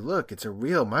book and say, look, it's a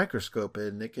real microscope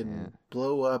and it can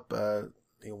blow up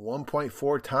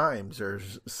 1.4 times or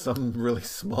some really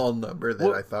small number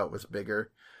that I thought was bigger.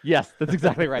 Yes, that's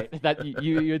exactly right. That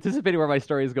you anticipated where my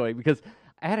story is going, because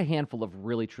I had a handful of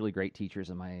really, truly great teachers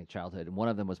in my childhood, and one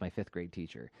of them was my 5th grade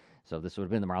teacher. So this would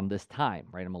have been around this time,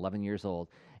 right? I'm 11 years old,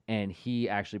 and he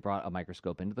actually brought a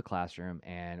microscope into the classroom,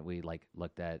 and we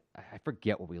looked at, I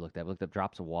forget what we looked at. We looked at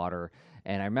drops of water,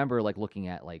 and I remember looking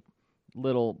at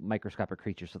little microscopic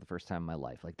creatures for the first time in my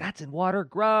life. That's in water,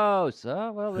 gross.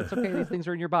 Oh, well, that's okay. These things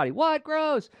are in your body. What?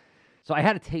 Gross. So I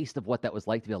had a taste of what that was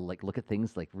like to be able to look at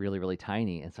things really, really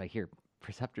tiny. And so I hear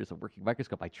Perceptor's a working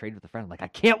microscope. I trade with a friend. I'm like, I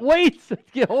can't wait to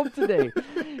get home today.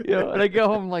 And I go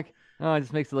home, I'm like, oh, it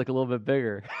just makes it look a little bit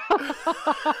bigger.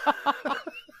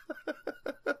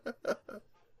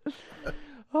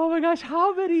 Oh my gosh,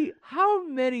 how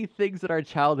many things in our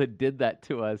childhood did that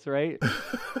to us, right?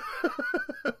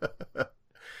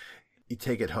 You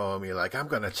take it home, you're like, I'm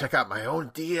going to check out my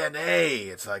own DNA.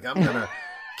 It's like, I'm going to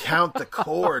count the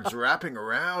cords wrapping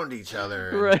around each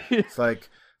other. Right. It's like,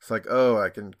 oh, I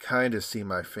can kind of see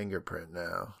my fingerprint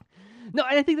now. No,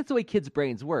 and I think that's the way kids'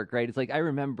 brains work, right? It's like, I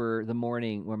remember the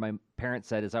morning where my parents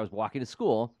said, as I was walking to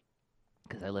school,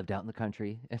 because I lived out in the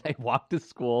country, and I walked to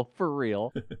school for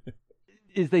real,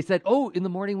 is they said, oh, in the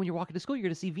morning when you're walking to school, you're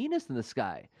going to see Venus in the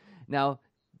sky. Now,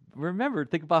 remember,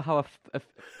 think about how an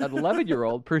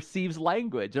 11-year-old perceives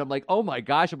language. And I'm like, oh my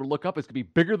gosh, I'm going to look up. It's going to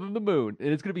be bigger than the moon. And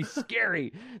it's going to be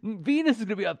scary. Venus is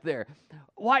going to be up there.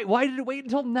 Why did it wait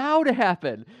until now to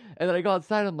happen? And then I go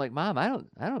outside and I'm like, Mom, I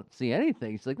don't see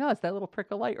anything. She's like, no, it's that little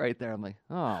prick of light right there. I'm like,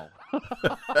 oh.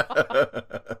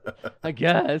 I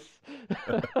guess.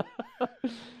 I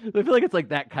feel like it's like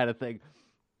that kind of thing.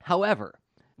 However,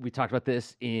 we talked about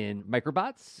this in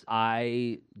Microbots.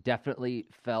 I definitely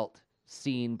felt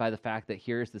seen by the fact that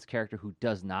here's this character who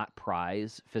does not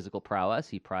prize physical prowess.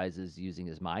 He prizes using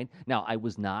his mind. Now, I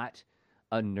was not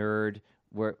a nerd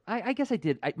where I guess I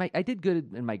did. I did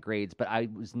good in my grades, but I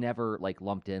was never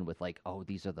lumped in with oh,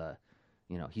 these are the,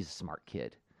 he's a smart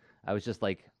kid. I was just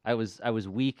I was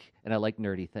weak and I like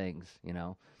nerdy things,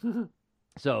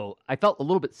 So I felt a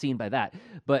little bit seen by that,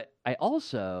 but I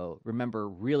also remember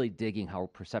really digging how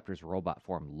Perceptor's robot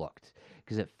form looked,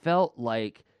 because it felt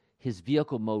like his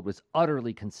vehicle mode was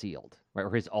utterly concealed, right?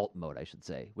 Or his alt mode, I should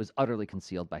say, was utterly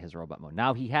concealed by his robot mode.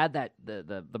 Now he had that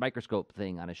the microscope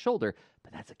thing on his shoulder,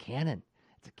 but that's a cannon.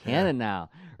 It's a cannon now,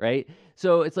 right?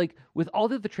 So it's like with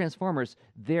all of the Transformers,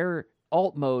 their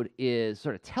alt mode is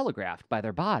sort of telegraphed by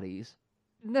their bodies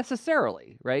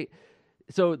necessarily, right?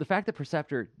 So the fact that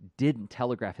Perceptor didn't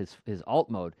telegraph his alt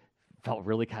mode felt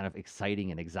really kind of exciting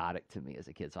and exotic to me as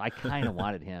a kid. So I kind of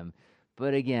wanted him.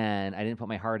 But again, I didn't put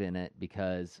my heart in it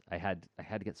because I had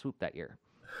to get swooped that year.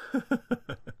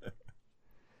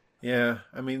 Yeah,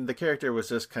 I mean, the character was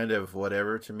just kind of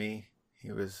whatever to me.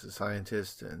 He was a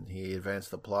scientist, and he advanced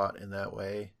the plot in that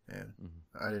way, and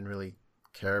I didn't really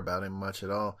care about him much at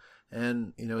all.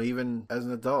 And, even as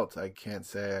an adult, I can't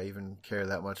say I even care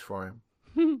that much for him.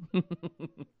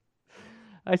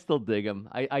 I still dig him.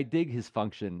 I dig his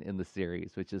function in the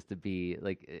series, which is to be,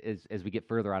 as we get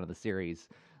further on in the series,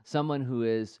 someone who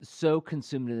is so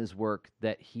consumed in his work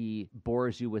that he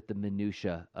bores you with the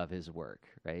minutia of his work,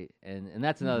 right? And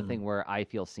that's another thing where I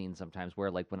feel seen sometimes,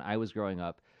 where when I was growing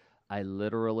up, I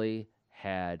literally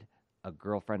had a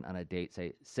girlfriend on a date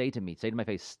say to my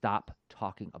face, stop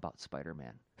talking about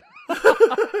Spider-Man.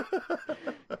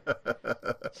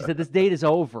 She said, this date is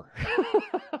over.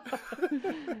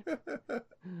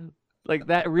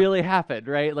 That really happened,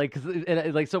 right?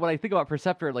 So when I think about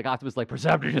Perceptor, Optimus,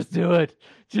 Perceptor, just do it.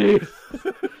 Jeez,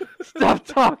 stop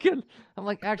talking. I'm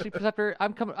like, actually, Perceptor,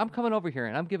 I'm coming over here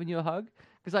and I'm giving you a hug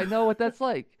because I know what that's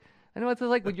like. I know what it's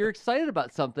like when you're excited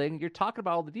about something, you're talking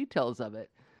about all the details of it,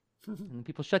 and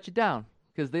people shut you down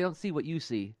because they don't see what you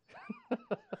see.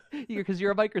 Because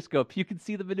you're a microscope, you can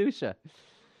see the minutia.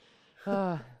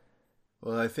 Well,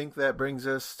 I think that brings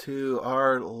us to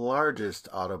our largest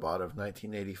Autobot of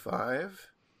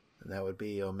 1985, and that would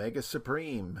be Omega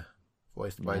Supreme,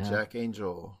 voiced by Jack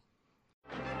Angel.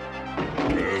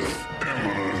 Death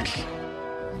imminent.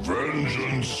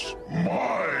 Vengeance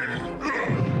mine.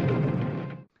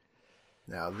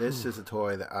 Now, this is a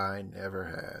toy that I never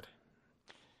had.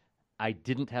 I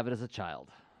didn't have it as a child.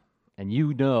 And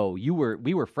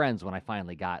we were friends when I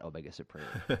finally got Omega Supreme.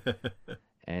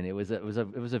 And it was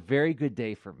a very good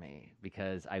day for me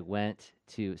because I went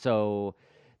to, so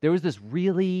there was this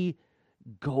really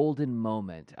golden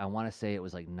moment. I want to say it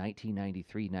was like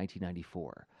 1993,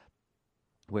 1994,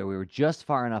 where we were just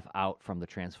far enough out from the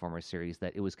Transformers series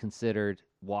that it was considered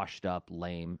washed up,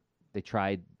 lame. They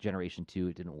tried Generation 2,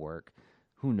 it didn't work.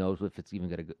 Who knows if it's even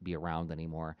going to be around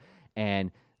anymore. And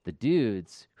the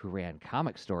dudes who ran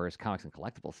comics and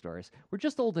collectible stores, were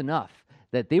just old enough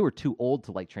that they were too old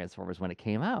to like Transformers when it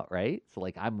came out, right? So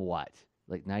like I'm what?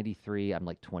 Like 93, I'm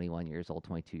like 21 years old,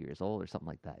 22 years old or something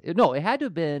like that. No, it had to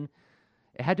have been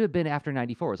after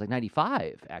 94. It was like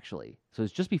 95 actually. So it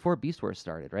was just before Beast Wars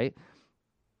started, right?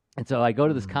 And so I go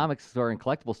to this comics store and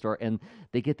collectible store, and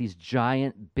they get these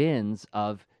giant bins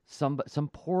of some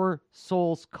poor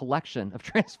soul's collection of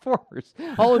Transformers,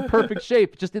 all in perfect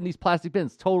shape, just in these plastic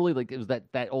bins. Totally like it was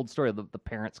that old story of the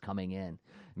parents coming in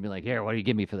and be like, "Here, what do you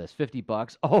give me for this?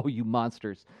 $50? Oh, you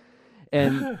monsters!"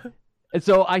 And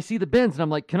so I see the bins, and I'm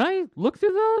like, "Can I look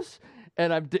through those?"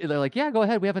 And they're like, "Yeah, go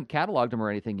ahead. We haven't cataloged them or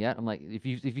anything yet." I'm like, "If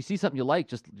you see something you like,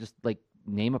 just like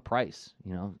name a price,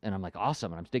 you know." And I'm like,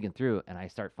 "Awesome." And I'm digging through, and I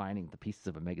start finding the pieces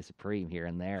of Omega Supreme here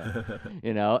and there,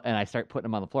 you know. And I start putting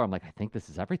them on the floor. I'm like, "I think this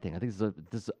is everything. I think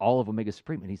this is all of Omega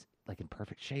Supreme," and he's like in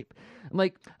perfect shape. I'm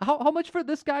like, "How much for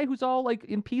this guy who's all like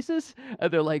in pieces?"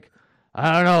 And they're like,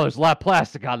 "I don't know. There's a lot of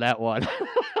plastic on that one."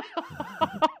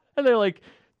 And they're like,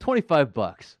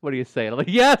 $25. What do you say? And I'm like,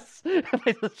 "Yes." And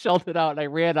I just shelled it out and I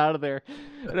ran out of there.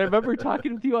 And I remember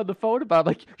talking with you on the phone about it. I'm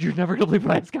like, "You're never gonna believe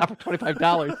what I just got for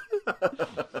 $25.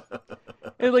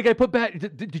 And like,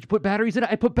 did you put batteries in it?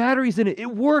 I put batteries in it.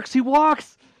 It works. He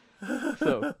walks.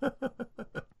 So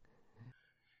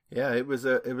yeah, it was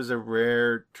a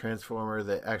rare Transformer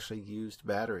that actually used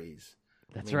batteries.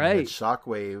 That's right. It had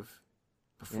Shockwave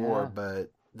before,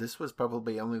 but this was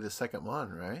probably only the second one,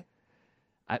 right?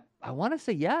 I want to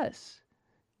say yes.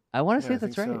 I want to say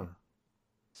that's right. So.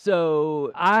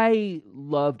 So I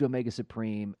loved Omega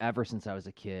Supreme ever since I was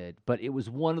a kid, but it was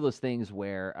one of those things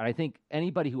where I think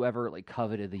anybody who ever like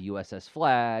coveted the USS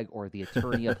Flag or the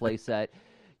Eternia playset,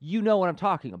 you know what I'm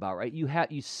talking about, right? You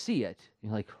see it,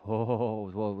 you're like,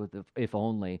 "Oh, well, if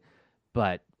only,"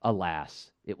 but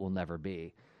alas, it will never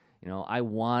be. You know, I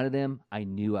wanted him. I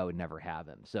knew I would never have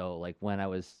him. So like when I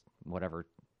was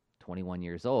 21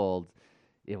 years old,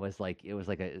 it was like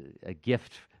a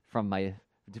gift from my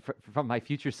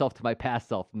future self to my past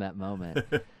self in that moment.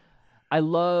 I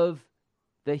love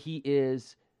that he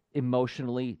is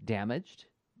emotionally damaged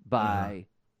by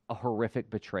a horrific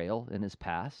betrayal in his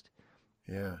past.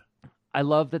 Yeah. I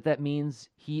love that means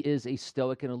he is a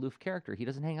stoic and aloof character. He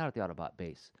doesn't hang out at the Autobot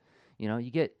base. You know, you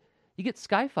get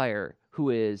Skyfire, who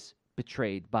is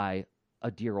betrayed by a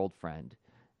dear old friend,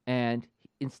 and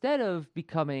instead of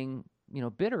becoming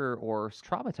bitter or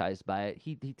traumatized by it,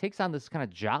 he takes on this kind of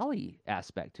jolly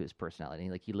aspect to his personality.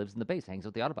 Like he lives in the base, hangs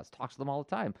with the Autobots, talks to them all the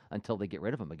time until they get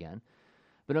rid of him again.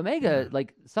 But Omega,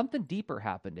 like something deeper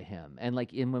happened to him. And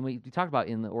like when we talked about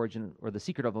in the origin or the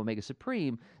secret of Omega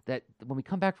Supreme, that when we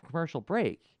come back from commercial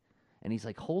break and he's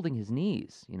like holding his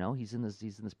knees, you know, he's in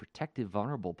this protective,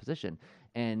 vulnerable position.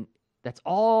 And that's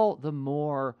all the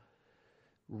more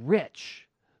rich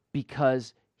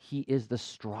because he is the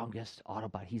strongest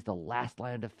Autobot. He's the last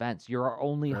line of defense. You're our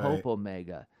only hope,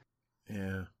 Omega.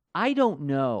 Yeah. I don't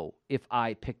know if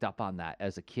I picked up on that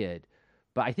as a kid,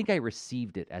 but I think I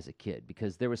received it as a kid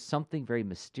because there was something very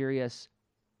mysterious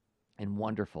and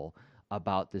wonderful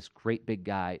about this great big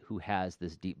guy who has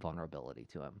this deep vulnerability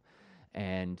to him.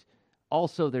 And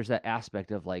also there's that aspect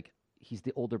of like, he's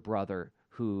the older brother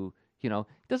who, you know,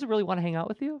 doesn't really want to hang out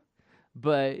with you.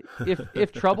 But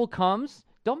if trouble comes,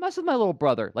 don't mess with my little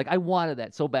brother. Like I wanted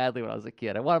that so badly when I was a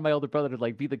kid. I wanted my older brother to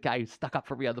like be the guy who stuck up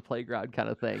for me on the playground kind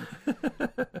of thing.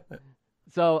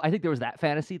 So I think there was that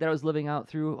fantasy that I was living out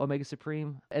through Omega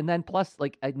Supreme. And then plus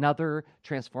like another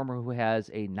Transformer who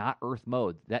has a not Earth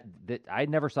mode that I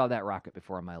never saw that rocket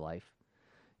before in my life,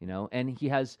 you know, and he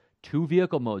has 2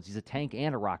 vehicle modes. He's a tank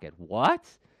and a rocket. What?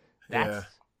 That's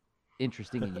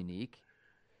interesting and unique.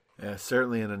 Yeah,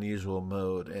 certainly an unusual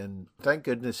mode. And thank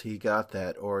goodness he got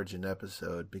that origin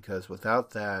episode, because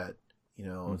without that, you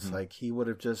know, it's like he would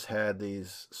have just had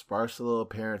these sparse little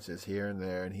appearances here and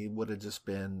there, and he would have just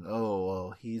been, oh,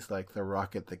 well, he's like the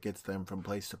rocket that gets them from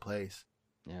place to place.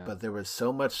 Yeah. But there was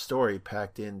so much story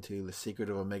packed into The Secret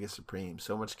of Omega Supreme,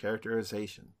 so much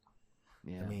characterization.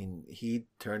 Yeah. I mean, he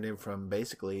turned him from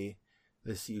basically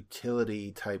this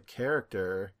utility type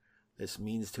character, this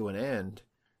means to an end,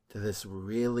 to this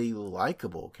really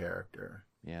likable character.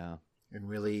 Yeah. And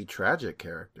really tragic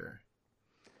character.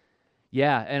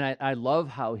 Yeah, and I love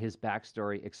how his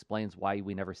backstory explains why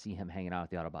we never see him hanging out at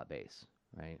the Autobot base,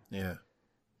 right? Yeah.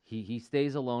 He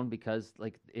stays alone because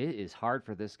like it is hard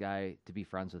for this guy to be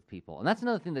friends with people. And that's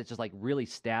another thing that just like really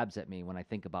stabs at me when I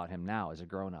think about him now as a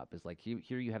grown up is like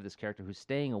here you have this character who's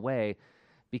staying away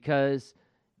because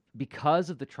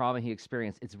of the trauma he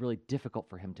experienced, it's really difficult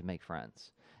for him to make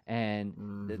friends. And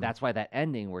that's why that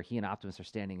ending where he and Optimus are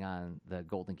standing on the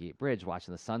Golden Gate Bridge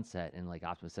watching the sunset, and like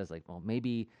Optimus says, like, well,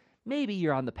 maybe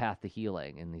you're on the path to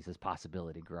healing, and he says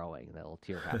possibility growing. That little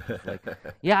tear happens. Like,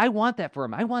 yeah, I want that for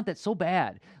him. I want that so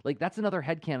bad. Like that's another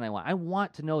headcanon I want. I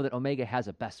want to know that Omega has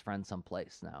a best friend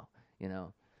someplace now. You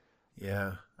know?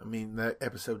 Yeah, I mean that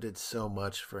episode did so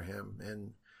much for him,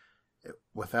 and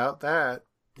without that,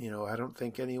 I don't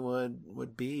think anyone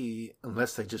would be,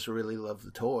 unless they just really love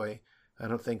the toy. I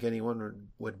don't think anyone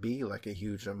would be like a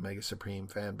huge Omega Supreme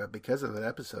fan, but because of that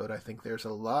episode, I think there's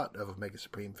a lot of Omega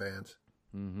Supreme fans.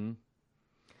 Mm-hmm.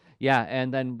 Yeah,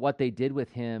 and then what they did with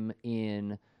him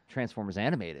in Transformers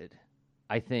Animated,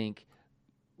 I think,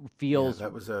 feels... Yeah,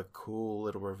 that was a cool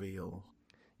little reveal.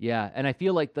 Yeah, and I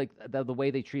feel like the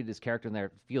way they treated his character in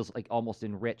there feels like almost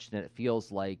enriched, and it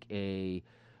feels like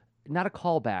not a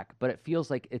callback, but it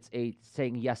feels like it's a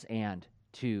saying yes and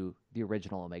to the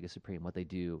original Omega Supreme, what they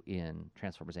do in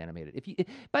Transformers Animated.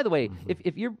 By the way,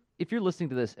 if you're listening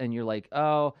to this and you're like,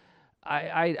 oh,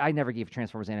 I never gave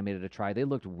Transformers Animated a try. They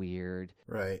looked weird.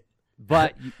 Right.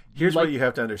 But here's what you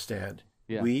have to understand.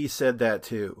 Yeah. We said that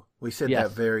too. We said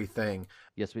that very thing.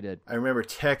 Yes, we did. I remember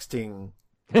texting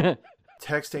or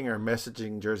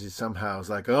messaging Jersey somehow. It's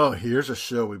like, oh, here's a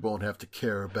show we won't have to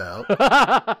care about.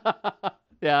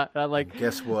 Yeah, I'm like, and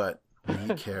guess what?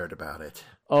 We cared about it.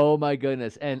 Oh my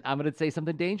goodness. And I'm going to say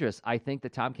something dangerous. I think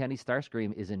that Tom Kenny's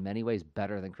Starscream is in many ways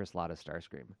better than Chris Latta's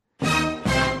Starscream.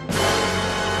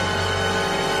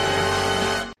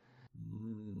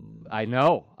 I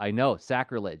know,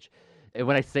 sacrilege. And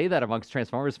when I say that amongst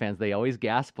Transformers fans, they always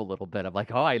gasp a little bit. I'm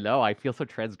like, oh, I know, I feel so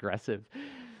transgressive.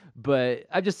 But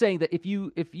I'm just saying that if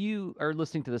you are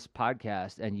listening to this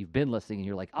podcast and you've been listening and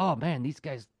you're like, oh man, these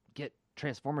guys get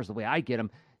Transformers the way I get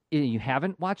them, and you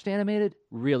haven't watched Animated,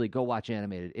 really go watch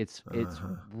Animated. It's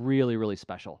really, really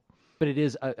special. But it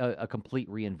is a complete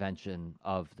reinvention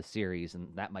of the series, and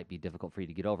that might be difficult for you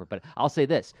to get over. But I'll say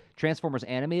this, Transformers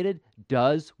Animated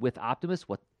does with Optimus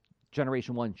what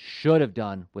Generation 1 should have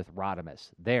done with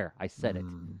Rodimus. There, I said it.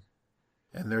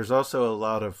 And there's also a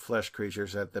lot of flesh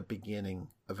creatures at the beginning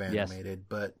of Animated,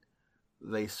 but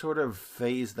they sort of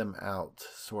phase them out,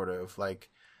 sort of. Like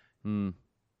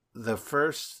the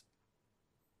first...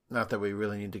 Not that we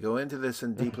really need to go into this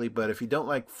in deeply, but if you don't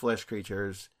like flesh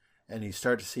creatures and you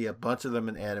start to see a bunch of them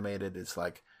in Animated, it's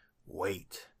like,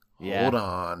 wait, hold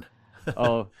on.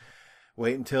 Oh,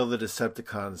 wait until the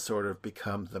Decepticons sort of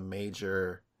become the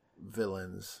major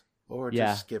villains, or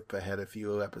just skip ahead a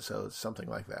few episodes, something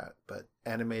like that. But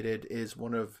Animated is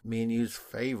one of me and you's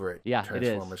favorite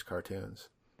Transformers cartoons.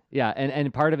 Yeah,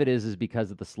 and part of it is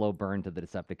because of the slow burn to the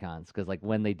Decepticons, because like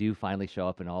when they do finally show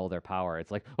up in all their power,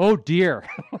 it's like, oh dear,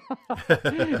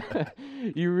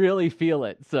 you really feel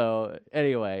it. So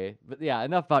anyway, but yeah,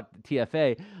 enough about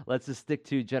TFA. Let's just stick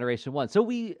to Generation 1. So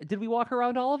did we walk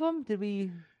around all of them? Did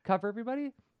we cover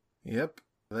everybody? Yep.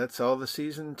 That's all the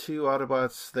Season 2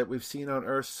 Autobots that we've seen on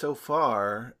Earth so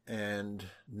far. And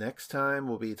next time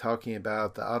we'll be talking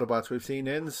about the Autobots we've seen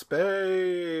in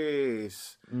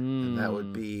space. And that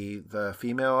would be the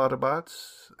female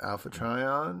Autobots, Alpha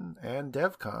Trion, and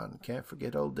DevCon. Can't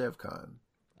forget old DevCon.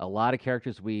 A lot of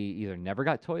characters we either never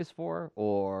got toys for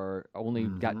or only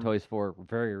got toys for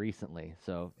very recently.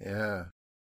 So yeah.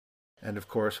 And of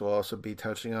course, we'll also be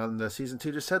touching on the Season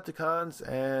 2 Decepticons,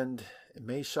 and it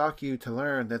may shock you to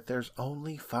learn that there's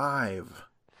only 5.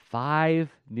 5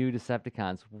 new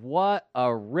Decepticons. What a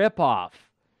ripoff.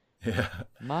 Yeah.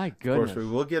 My goodness. Of course,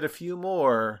 we will get a few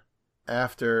more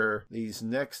after these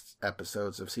next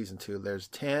episodes of Season 2. There's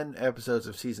 10 episodes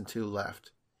of Season 2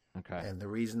 left. Okay. And the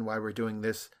reason why we're doing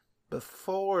this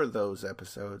before those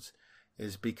episodes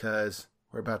is because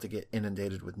we're about to get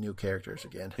inundated with new characters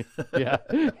again. Yeah,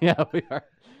 we are.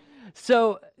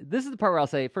 So this is the part where I'll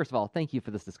say, first of all, thank you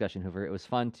for this discussion, Hoover. It was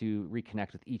fun to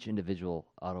reconnect with each individual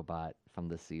Autobot from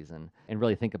this season and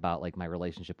really think about like my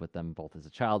relationship with them both as a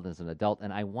child and as an adult.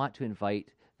 And I want to invite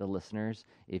the listeners,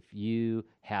 if you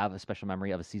have a special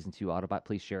memory of a Season 2 Autobot,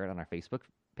 please share it on our Facebook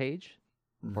page,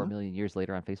 4 Million Years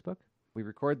Later on Facebook. We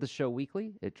record the show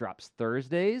weekly. It drops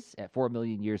Thursdays at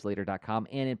 4millionyearslater.com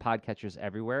and in podcatchers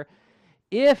everywhere.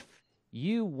 If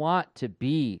you want to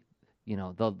be,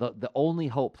 the only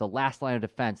hope, the last line of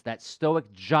defense, that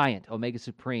stoic giant, Omega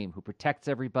Supreme, who protects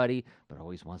everybody but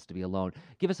always wants to be alone,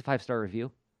 give us a 5-star review.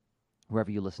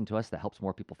 wherever you listen to us. That helps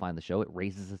more people find the show. It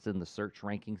raises us in the search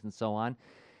rankings and so on.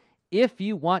 If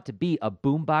you want to be a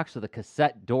boombox with a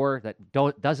cassette door that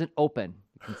doesn't open,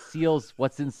 it conceals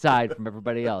what's inside from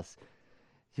everybody else,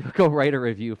 you go write a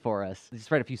review for us. Just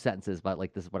write a few sentences about,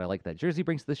 like, this is what I like that Jersey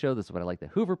brings to the show, this is what I like that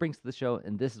Hoover brings to the show,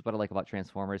 and this is what I like about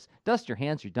Transformers. Dust your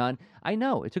hands, you're done. I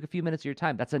know, it took a few minutes of your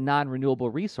time. That's a non-renewable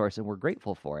resource, and we're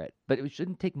grateful for it. But it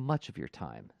shouldn't take much of your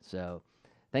time. So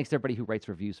thanks to everybody who writes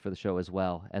reviews for the show as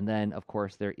well. And then, of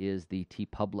course, there is the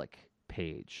TeePublic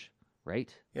page,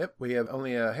 right? Yep, we have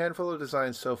only a handful of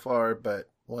designs so far, but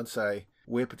once I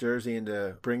whip Jersey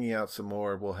into bringing out some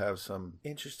more, we'll have some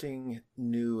interesting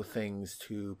new things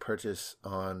to purchase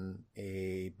on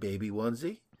a baby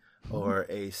onesie or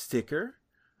a sticker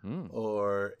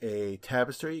or a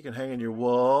tapestry you can hang on your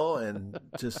wall and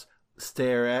just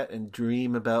stare at and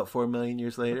dream about 4 million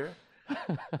years later.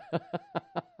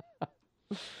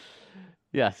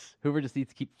 Yes, Hoover just needs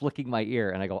to keep flicking my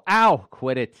ear, and I go, ow,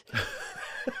 quit it.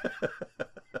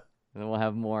 And then we'll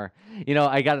have more. You know,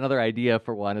 I got another idea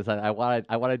for one. Is that I want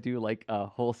to do like a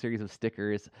whole series of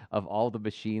stickers of all the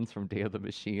machines from Day of the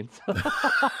Machines.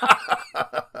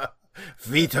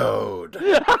 Vetoed.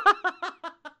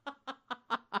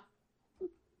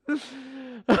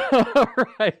 All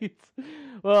right.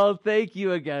 Well, thank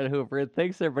you again, Hoover.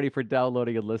 Thanks, everybody, for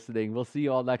downloading and listening. We'll see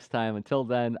you all next time. Until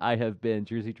then, I have been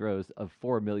Jersey Droz of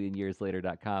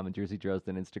 4millionyearslater.com and Jersey Droz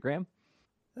on Instagram.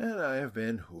 And I have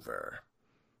been Hoover.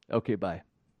 Okay, bye.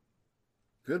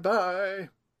 Goodbye.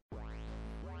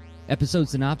 Episode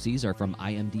synopses are from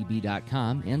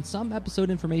imdb.com and some episode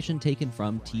information taken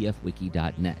from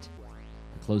tfwiki.net.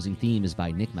 The closing theme is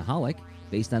by Nick Mihalik,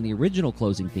 based on the original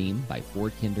closing theme by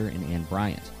Ford Kinder and Ann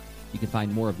Bryant. You can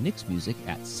find more of Nick's music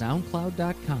at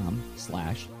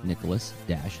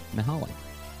soundcloud.com/Nicholas-Mihalik.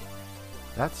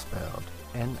 That's spelled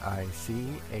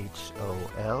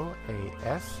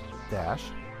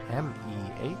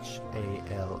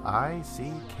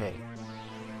NICHOLAS-MEHALICK.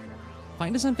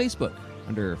 Find us on Facebook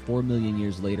under 4 Million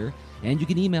Years Later, and you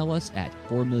can email us at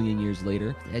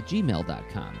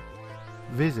 4millionyearslater@gmail.com.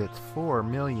 Visit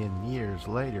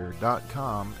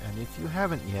 4millionyearslater.com, and if you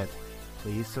haven't yet,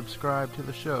 please subscribe to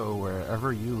the show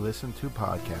wherever you listen to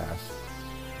podcasts.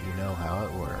 You know how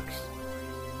it works.